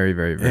 Very,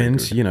 very, very and,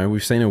 good. And,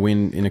 we've seen her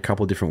win in a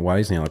couple of different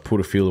ways now. Like, put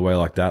a field away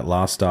like that.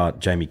 Last start,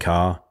 Jamie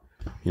Carr,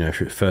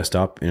 first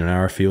up in an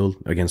Arrowfield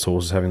against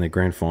horses having their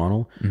grand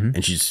final. Mm-hmm.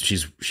 And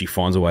she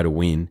finds a way to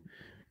win.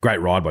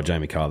 Great ride by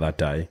Jamie Carr that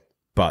day,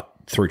 but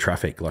through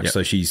traffic.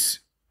 So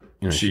she's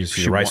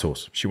a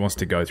racehorse. She wants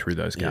to go through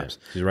those gaps.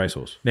 Yeah, she's a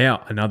racehorse.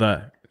 Now,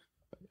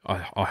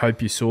 I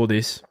hope you saw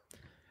this.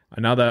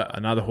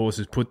 Another horse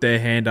has put their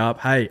hand up.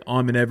 Hey,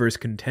 I'm an Everest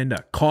contender.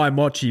 Kai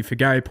Mochi for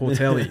Gary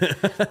Portelli.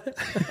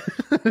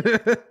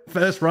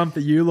 First run for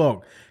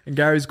Yulong. And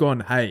Gary's gone,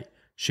 hey,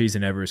 she's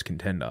an Everest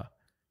contender.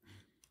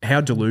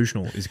 How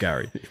delusional is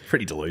Gary?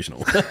 Pretty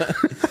delusional.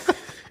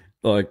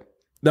 Like,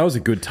 that was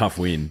a good, tough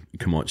win,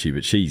 Kamachi,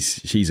 but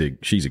she's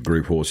a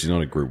group horse. She's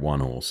not a Group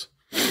 1 horse.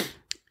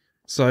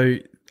 So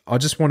I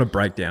just want to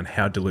break down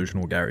how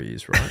delusional Gary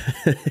is, right?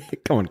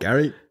 Come on,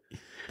 Gary.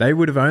 They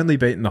would have only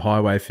beaten the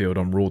highway field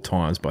on raw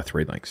times by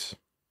 3 lengths.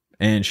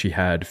 And she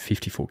had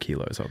 54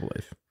 kilos, I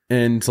believe.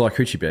 And like,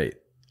 who'd she beat?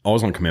 I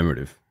was on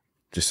commemorative,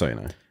 just so you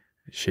know.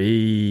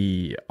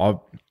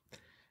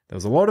 There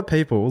was a lot of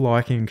people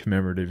liking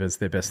Commemorative as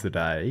their best of the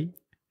day.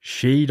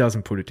 She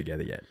doesn't put it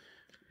together yet.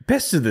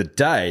 Best of the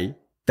day?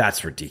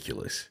 That's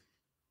ridiculous.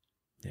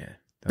 Yeah.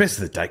 Best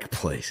of the day,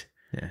 please.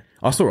 Yeah.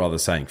 I saw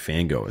others saying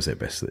Fango was their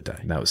best of the day.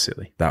 That was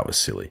silly. That was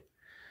silly.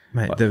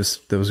 Mate, Like- there was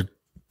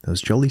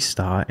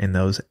Joliestar and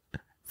there was,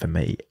 for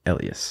me,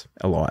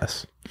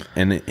 Eliyass.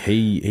 And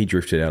he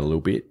drifted out a little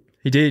bit.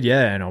 He did,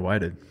 yeah, and I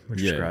waited,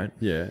 which is great.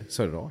 Yeah,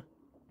 so did I.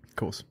 Of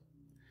course.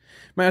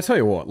 Mate, I tell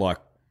you what, like,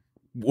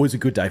 it was a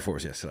good day for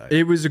us yesterday.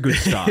 It was a good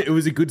start. It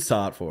was a good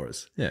start for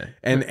us. Yeah.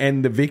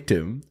 And the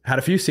victim had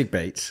a few sick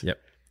beats. Yep.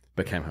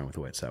 But came home with a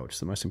wet sail, which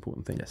is the most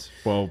important thing. Yes.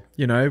 Well,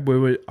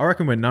 I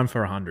reckon we're none for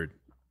 100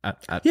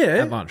 at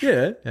lunch.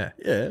 Yeah. Yeah.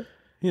 Yeah.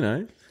 You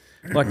know,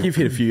 like you've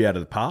hit a few out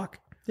of the park.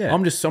 Yeah.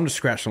 I'm just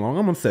scratching along.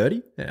 I'm on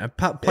 30. Yeah.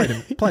 Played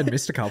and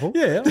missed a couple.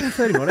 Yeah, I'm on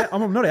 30.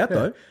 I'm not out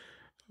though.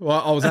 Well,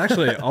 I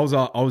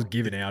was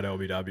giving out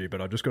LBW,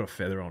 but I just got a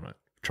feather on it.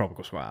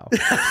 Tropical swell.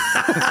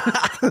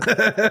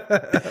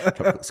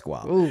 Chocolate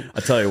squall.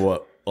 I tell you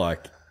what,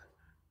 like,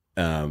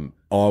 I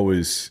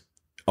was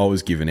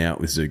given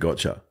out with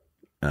Zougotcha,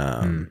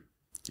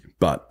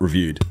 but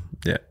reviewed,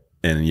 Yeah.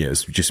 and yeah,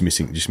 it's just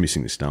missing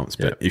the stumps.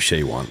 But if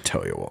she won,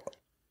 tell you what,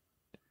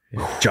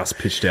 Just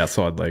pitched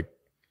outside leg.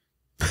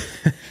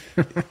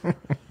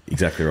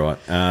 exactly right.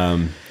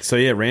 So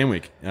yeah,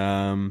 Randwick.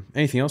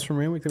 Anything else from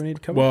Randwick that we need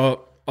to cover?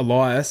 Well,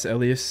 Eliyass.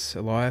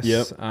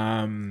 Yep.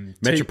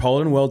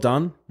 Metropolitan, well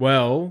done.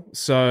 Well,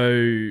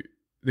 so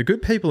the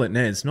good people at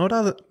Ned's, not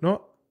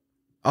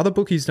other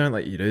bookies don't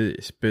let you do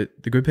this, but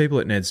the good people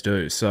at Ned's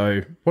do.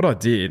 So what I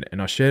did,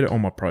 and I shared it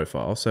on my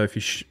profile. So if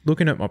you're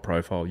looking at my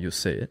profile, you'll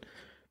see it.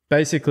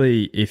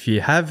 Basically, if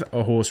you have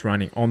a horse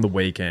running on the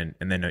weekend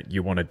and then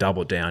you want to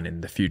double down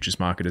in the futures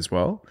market as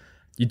well,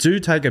 you do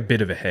take a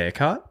bit of a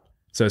haircut.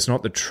 So it's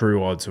not the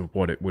true odds of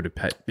what it would have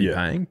been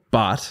paying,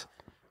 but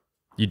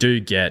you do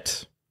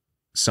get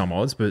some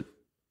odds, but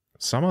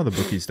some other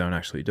bookies don't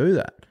actually do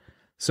that.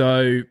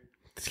 So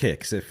Yeah,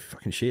 because they're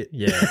fucking shit.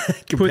 yeah,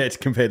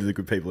 compared to the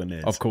good people in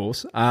there. of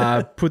course.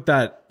 I put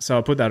that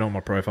on my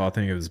profile. I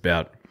think it was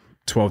about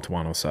 12 to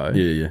 1 or so.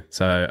 Yeah.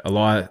 So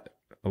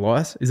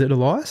Eliyass, is it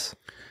Eliyass?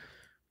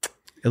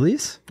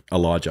 Elias?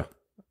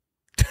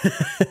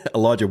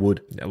 Elijah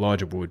Wood.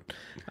 Elijah Wood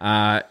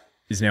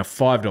is now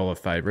 $5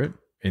 favourite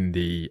in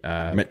the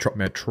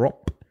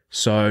Metrop.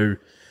 So,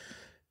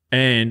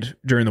 and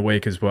during the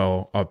week as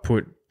well, I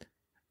put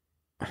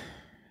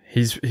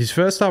his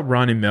first up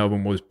run in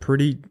Melbourne was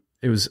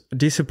it was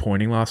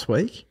disappointing last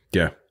week.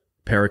 Yeah.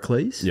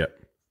 Pericles. Yeah.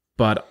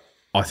 But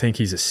I think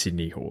he's a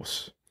Sydney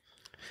horse.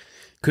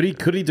 Could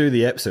he do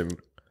the Epsom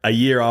a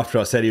year after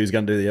I said he was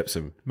going to do the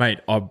Epsom? Mate,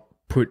 I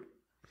put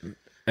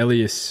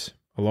Eliyass,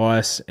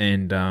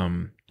 and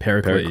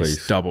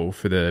Pericles double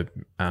for the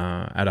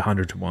at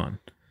 100 to 1.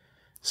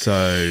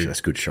 So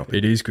That's good shopping.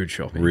 it is good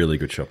shopping. Really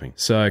good shopping.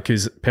 So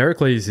because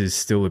Pericles is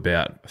still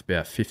about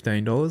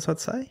 $15, I'd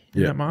say,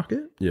 in that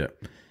market. Yeah.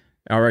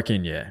 I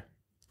reckon, yeah.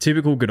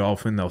 Typical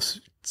Godolphin, they'll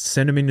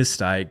send him into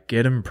state,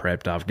 get him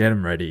prepped up, get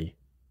him ready,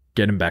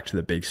 get him back to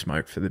the big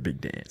smoke for the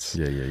big dance.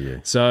 Yeah.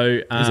 So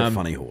He's a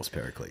funny horse,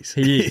 Pericles.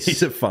 He is.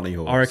 He's a funny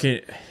horse. I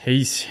reckon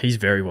he's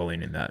very well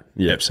in that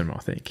Epsom, I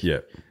think. Yeah.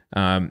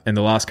 And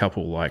the last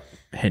couple, like,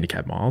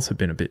 handicap miles have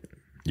been a bit,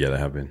 Yeah, they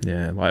have been.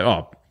 yeah,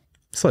 like,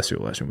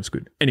 Celestial Legend was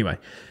good. Anyway,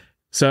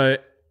 so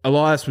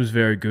Eliyass was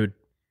very good.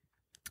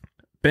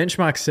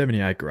 Benchmark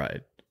 78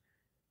 grade.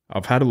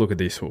 I've had a look at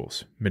this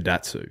horse,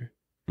 Medatsu.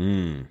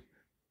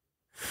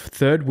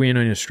 Third win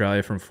in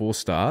Australia from 4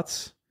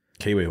 starts.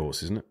 Kiwi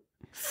horse, isn't it?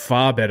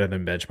 Far better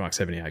than benchmark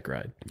 78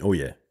 grade. Oh,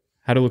 yeah.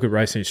 Had a look at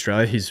Racing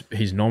Australia.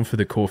 He's non for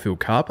the Caulfield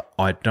Cup.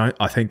 I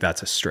think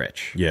that's a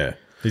stretch. Yeah.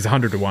 He's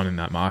 100 to 1 in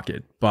that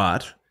market.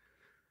 But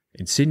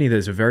in Sydney,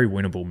 there's a very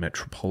winnable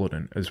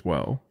Metropolitan as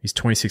well. He's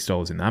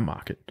 $26 in that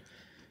market.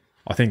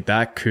 I think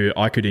I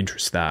could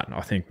interest that.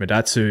 I think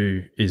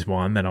Medatsu is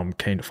one that I'm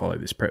keen to follow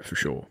this prep for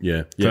sure.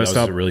 Yeah. Yeah, First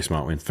that was up- a really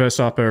smart win. First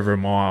up over a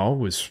mile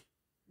was,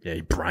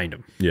 he brained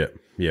him. Yeah.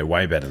 Yeah,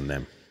 way better than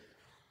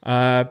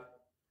them.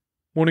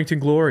 Mornington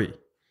Glory.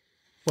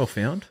 Well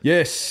found.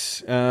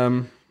 Yes.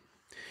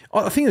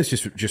 I think it's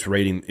just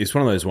reading. It's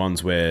one of those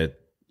ones where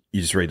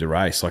you just read the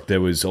race. Like,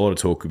 there was a lot of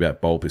talk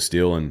about Bold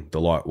Pastille and the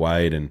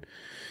lightweight, and,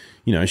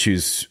 you know,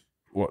 she's,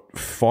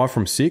 5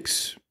 from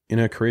 6 in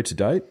her career to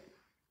date.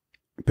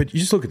 But you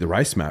just look at the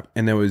race map,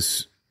 and there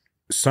was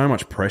so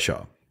much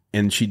pressure,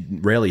 and she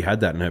rarely had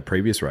that in her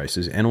previous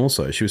races. And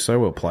also, she was so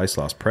well placed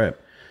last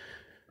prep.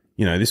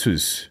 You know, this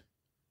was,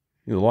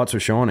 the lights were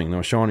shining. They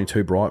were shining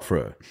too bright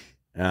for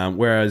her.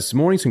 Whereas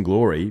Mornington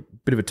Glory,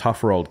 bit of a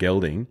tougher old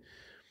gelding,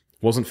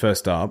 wasn't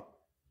first up.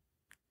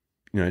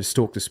 You know,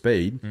 stalk to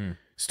speed.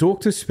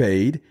 Stalk to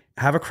speed,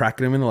 have a crack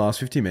at him in the last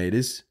 50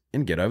 metres,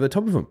 and get over the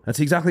top of him.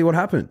 That's exactly what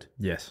happened.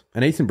 Yes.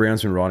 And Ethan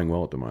Brown's been riding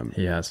well at the moment.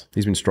 He has.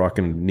 He's been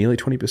striking nearly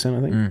 20%,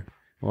 I think.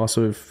 The last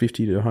sort of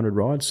 50 to 100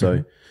 rides.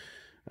 So,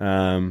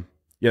 yeah,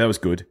 that was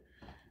good.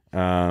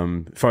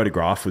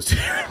 Photograph was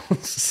a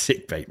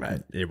sick beat,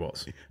 mate. It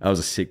was. That was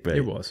a sick beat.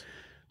 It was.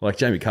 Like,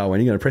 Jamie Carr, when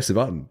are you going to press the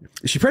button?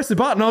 She pressed the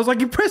button. I was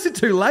like, you pressed it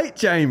too late,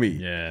 Jamie.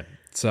 Yeah.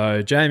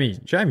 So Jamie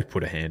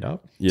put a hand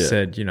up. Yeah.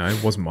 Said,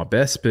 it wasn't my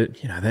best, but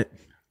they're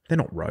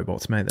not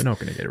robots, mate. They're not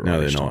going to get it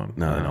right each time.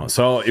 No, they're not.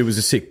 So it was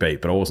a sick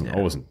beat, but I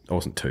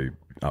wasn't too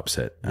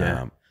upset.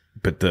 Yeah.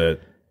 But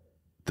the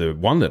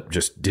one that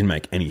just didn't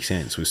make any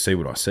sense was See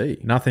What I See.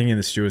 Nothing in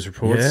the Stewards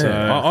Reports. Yeah. So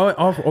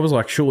I was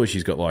like, surely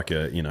she's got like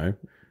a, yeah,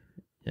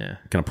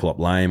 going to pull up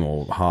lame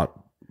or heart,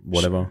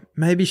 whatever.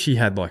 Maybe she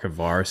had like a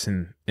virus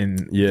in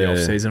the off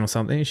season or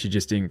something. She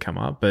just didn't come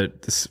up.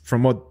 But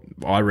from what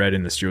I read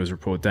in the Stewards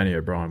Report, Danny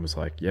O'Brien was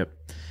like, "Yep,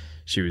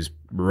 she was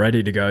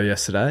ready to go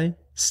yesterday.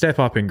 Step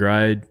up in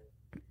grade,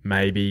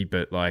 maybe,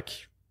 but I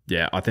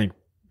think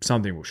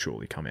something will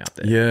surely come out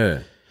there." Yeah.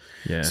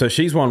 Yeah. So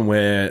she's one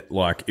where,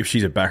 like, if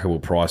she's a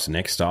backable price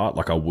next start,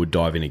 like, I would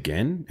dive in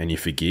again and you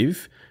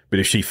forgive. But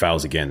if she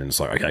fails again, then it's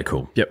like, okay,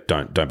 cool. Yep.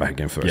 Don't back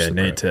again for the rest of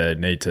the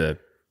need to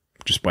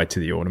just wait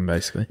till the autumn,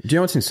 basically. Do you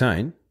know what's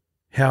insane?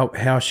 How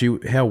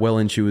well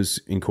in she was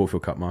in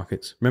Caulfield Cup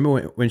markets.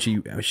 Remember when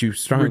she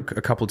strung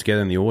a couple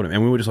together in the autumn,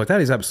 and we were just like,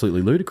 that is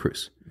absolutely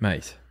ludicrous,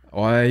 mate.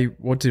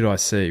 What did I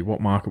see?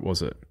 What market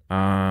was it?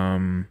 Let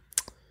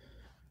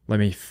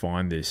me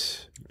find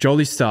this.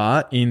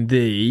 Joliestar in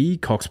the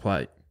Cox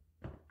Plate.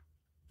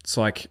 It's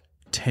like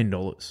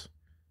 $10.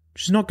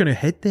 She's not going to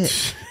head there.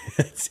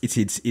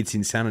 it's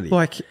insanity.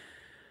 Like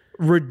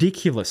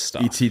ridiculous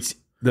stuff. It's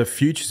the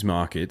futures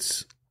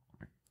markets.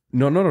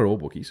 Not at all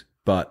bookies,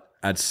 but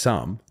at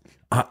some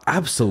are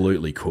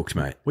absolutely cooked,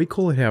 mate. We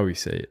call it how we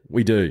see it.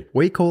 We do.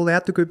 We call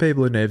out the good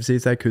people in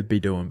Memsie. They could be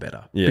doing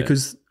better. Yeah.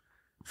 Because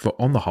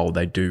on the whole,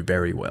 they do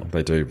very well.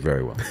 They do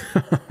very well.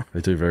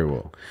 They do very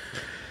well.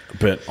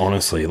 But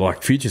honestly,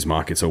 like, futures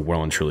markets are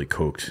well and truly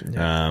cooked.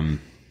 Yeah.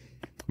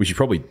 We should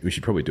probably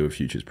do a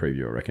futures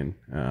preview, I reckon,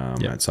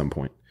 at some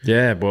point.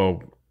 Yeah,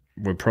 well,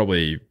 we'll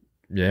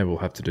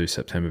have to do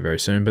September very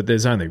soon, but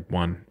there's only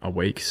one a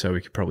week, so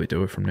we could probably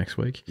do it from next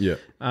week. Yeah.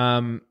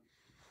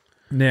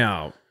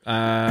 Now,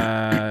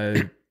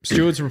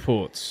 Stewards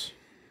Reports.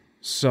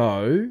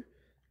 So,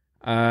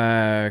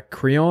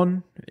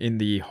 Creon in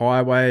the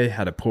highway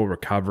had a poor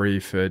recovery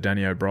for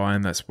Danny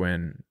O'Brien. That's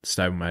when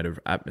stablemate of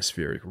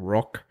Atmospheric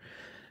Rock.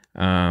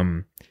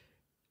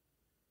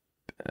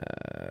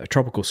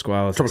 Tropical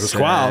Squall.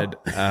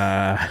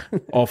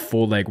 Off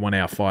 4 leg, 1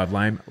 hour 5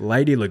 lame.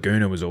 Lady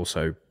Laguna was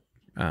also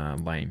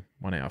lame,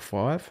 1 hour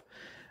 5.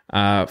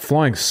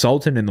 Flying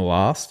Sultan in the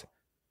last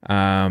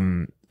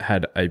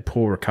had a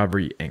poor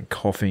recovery and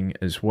coughing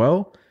as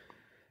well.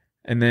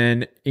 And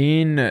then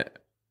at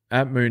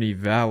Moonee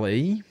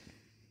Valley,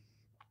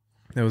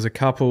 there was a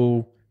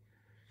couple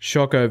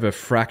shock over was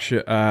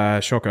fractious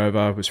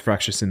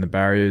in the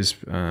barriers,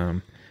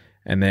 and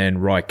then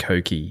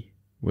Raikoki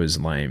was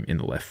lame in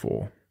the left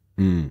 4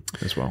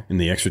 as well. In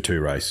the extra 2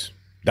 race.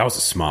 That was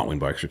a smart win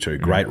by extra 2.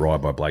 Great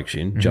ride by Blake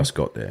Shin. Just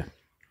got there.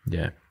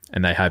 Yeah.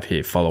 And they have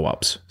here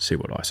follow-ups. See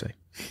what I see.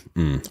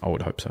 I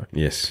would hope so.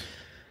 Yes.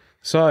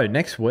 So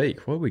next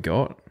week, what have we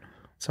got?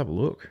 Let's have a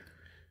look.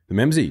 The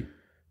Memsie.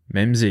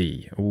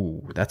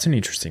 Ooh, that's an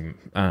interesting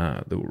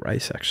little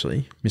race,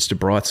 actually. Mr.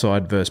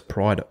 Brightside versus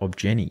Pride of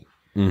Jenny.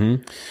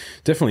 Mm-hmm.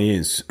 Definitely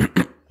is.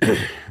 Would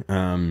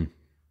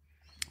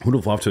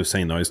have loved to have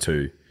seen those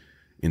two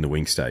in the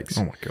Winx Stakes.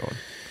 Oh, my God.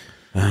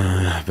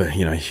 But,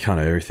 you can't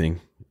have everything.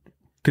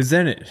 Because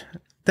then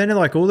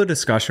like all the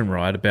discussion,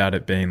 right, about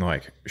it being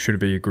like, should it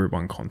be a Group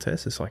 1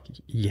 contest? It's like,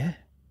 yeah,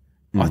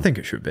 I think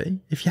it should be.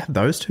 If you have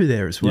those two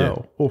there as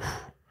well,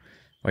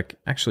 like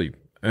actually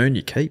earn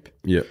your keep.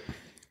 Yep.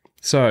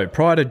 So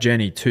Pride of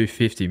Jenny,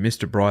 $2.50,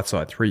 Mr.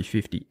 Brightside,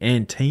 $3.50,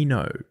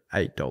 Antino,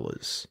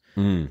 $8.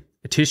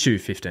 A Tissue,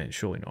 $15,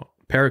 surely not.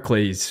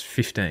 Pericles,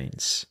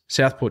 $15s.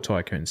 Southport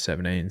Tycoon,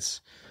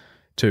 $17s.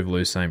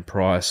 Tuvalu, same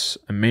price.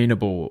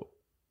 Amenable,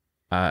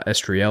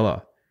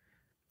 Estriella.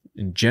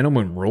 And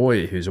Gentleman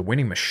Roy, who's a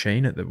winning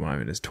machine at the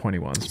moment, is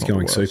 21. He's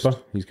going super.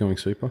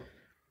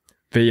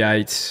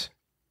 V8,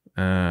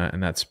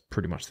 and that's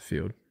pretty much the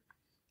field.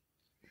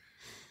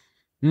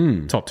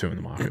 Top 2 in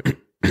the market.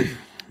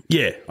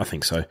 Yeah, I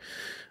think so.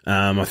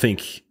 I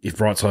think if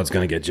Brightside's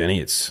going to get Jenny,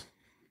 it's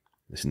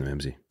in the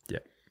Memsie. Yeah.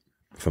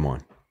 For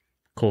mine.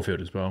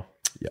 Caulfield as well.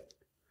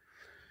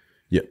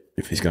 Yep.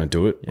 If he's going to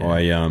do it.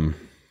 Yeah.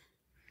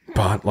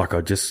 But like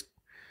I just,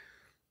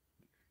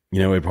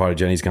 where Pride of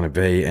Jenny's going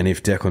to be, and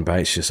if Declan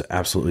Bates just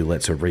absolutely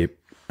lets her rip,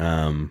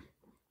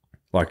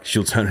 like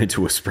she'll turn it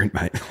into a sprint,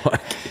 mate.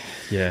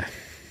 Yeah.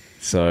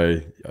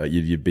 So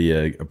you'd be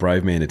a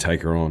brave man to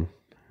take her on.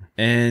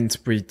 And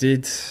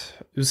it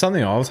was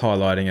something I was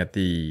highlighting at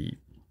the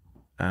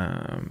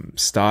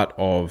start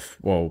of,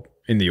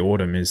 in the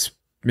autumn, is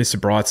Mr.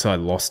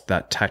 Brightside lost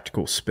that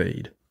tactical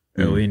speed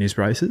early in his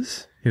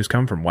races. He was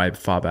coming from way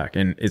far back,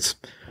 and it's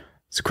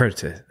a credit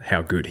to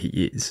how good he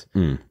is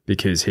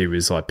because he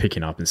was like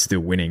picking up and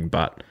still winning.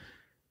 But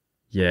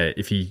yeah,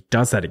 if he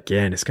does that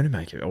again, it's going to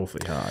make it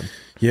awfully hard.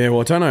 Yeah, well,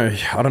 I don't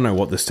know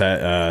what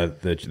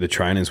the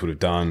trainers would have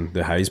done,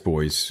 the Hayes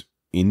boys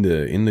in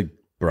the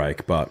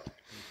break, but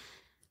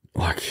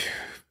like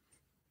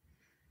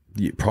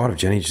Pride of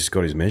Jenny just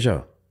got his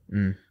measure.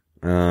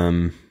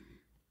 And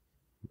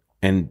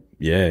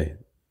yeah,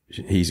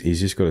 he's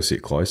just got to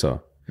sit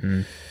closer.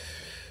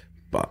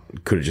 But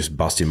could have just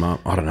bust him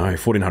up. I don't know.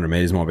 1400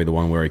 meters might be the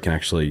one where he can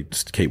actually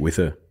just keep with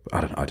her.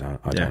 I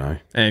don't know.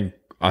 And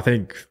I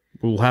think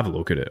we'll have a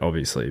look at it,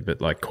 obviously. But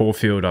like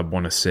Caulfield, I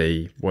want to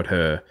see what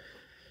her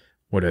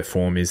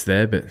form is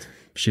there. But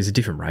she's a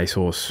different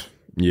racehorse.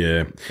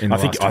 Yeah,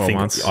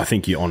 I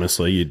think you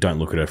honestly you don't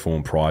look at her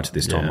form prior to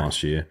this time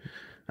last year.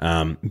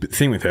 But the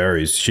thing with her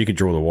is she could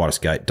draw the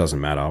widest gate,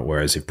 doesn't matter.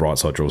 Whereas if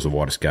Brightside draws the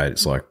widest gate,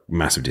 it's like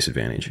massive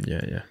disadvantage.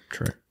 Yeah,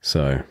 true.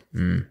 So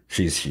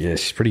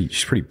she's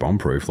pretty bomb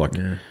proof. Like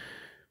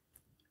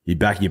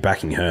you're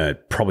backing her,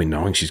 probably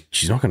knowing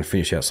she's not going to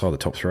finish outside the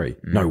top 3.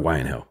 No way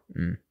in hell.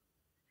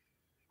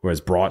 Whereas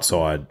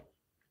Brightside,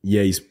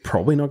 he's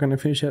probably not going to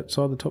finish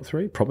outside the top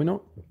 3. Probably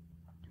not.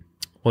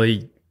 Well,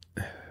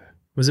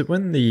 was it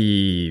when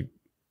the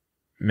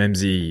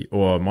Memsie,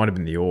 or it might have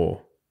been the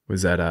Ore,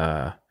 was that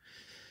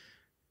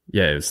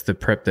it was the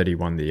prep that he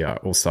won the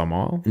All-Star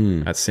Mile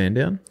at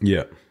Sandown.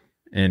 Yeah.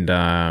 And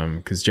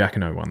because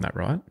Jacquino won that,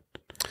 right?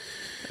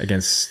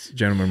 Against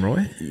Gentleman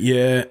Roy?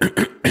 Yeah.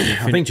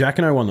 I think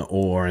Jacquino won the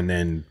Ore and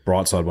then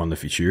Brightside won the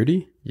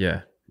Futurity.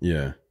 Yeah.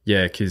 Yeah.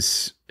 Yeah,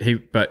 because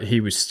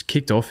he was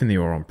kicked off in the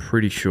Ore, I'm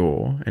pretty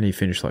sure, and he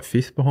finished like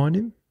 5th behind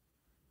him.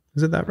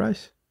 Was it that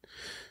race?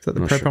 Is that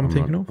the prep I'm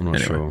thinking of? I'm not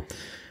sure.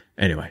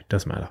 Anyway,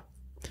 doesn't matter.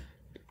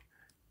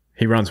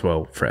 He runs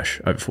well, fresh,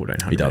 over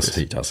 1,400 He does. meters.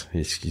 He does.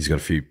 He's got a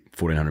few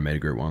 1,400 meter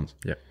group ones.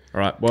 Yeah. All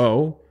right.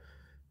 Well,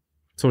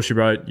 that's all she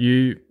wrote.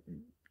 You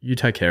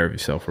take care of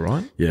yourself, all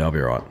right? Yeah, I'll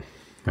be all right.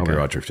 I'll be all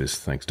right, Drifters.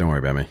 Thanks. Don't worry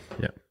about me.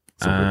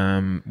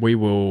 Yeah. We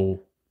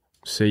will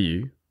see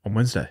you on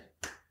Wednesday.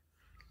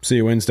 See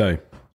you Wednesday.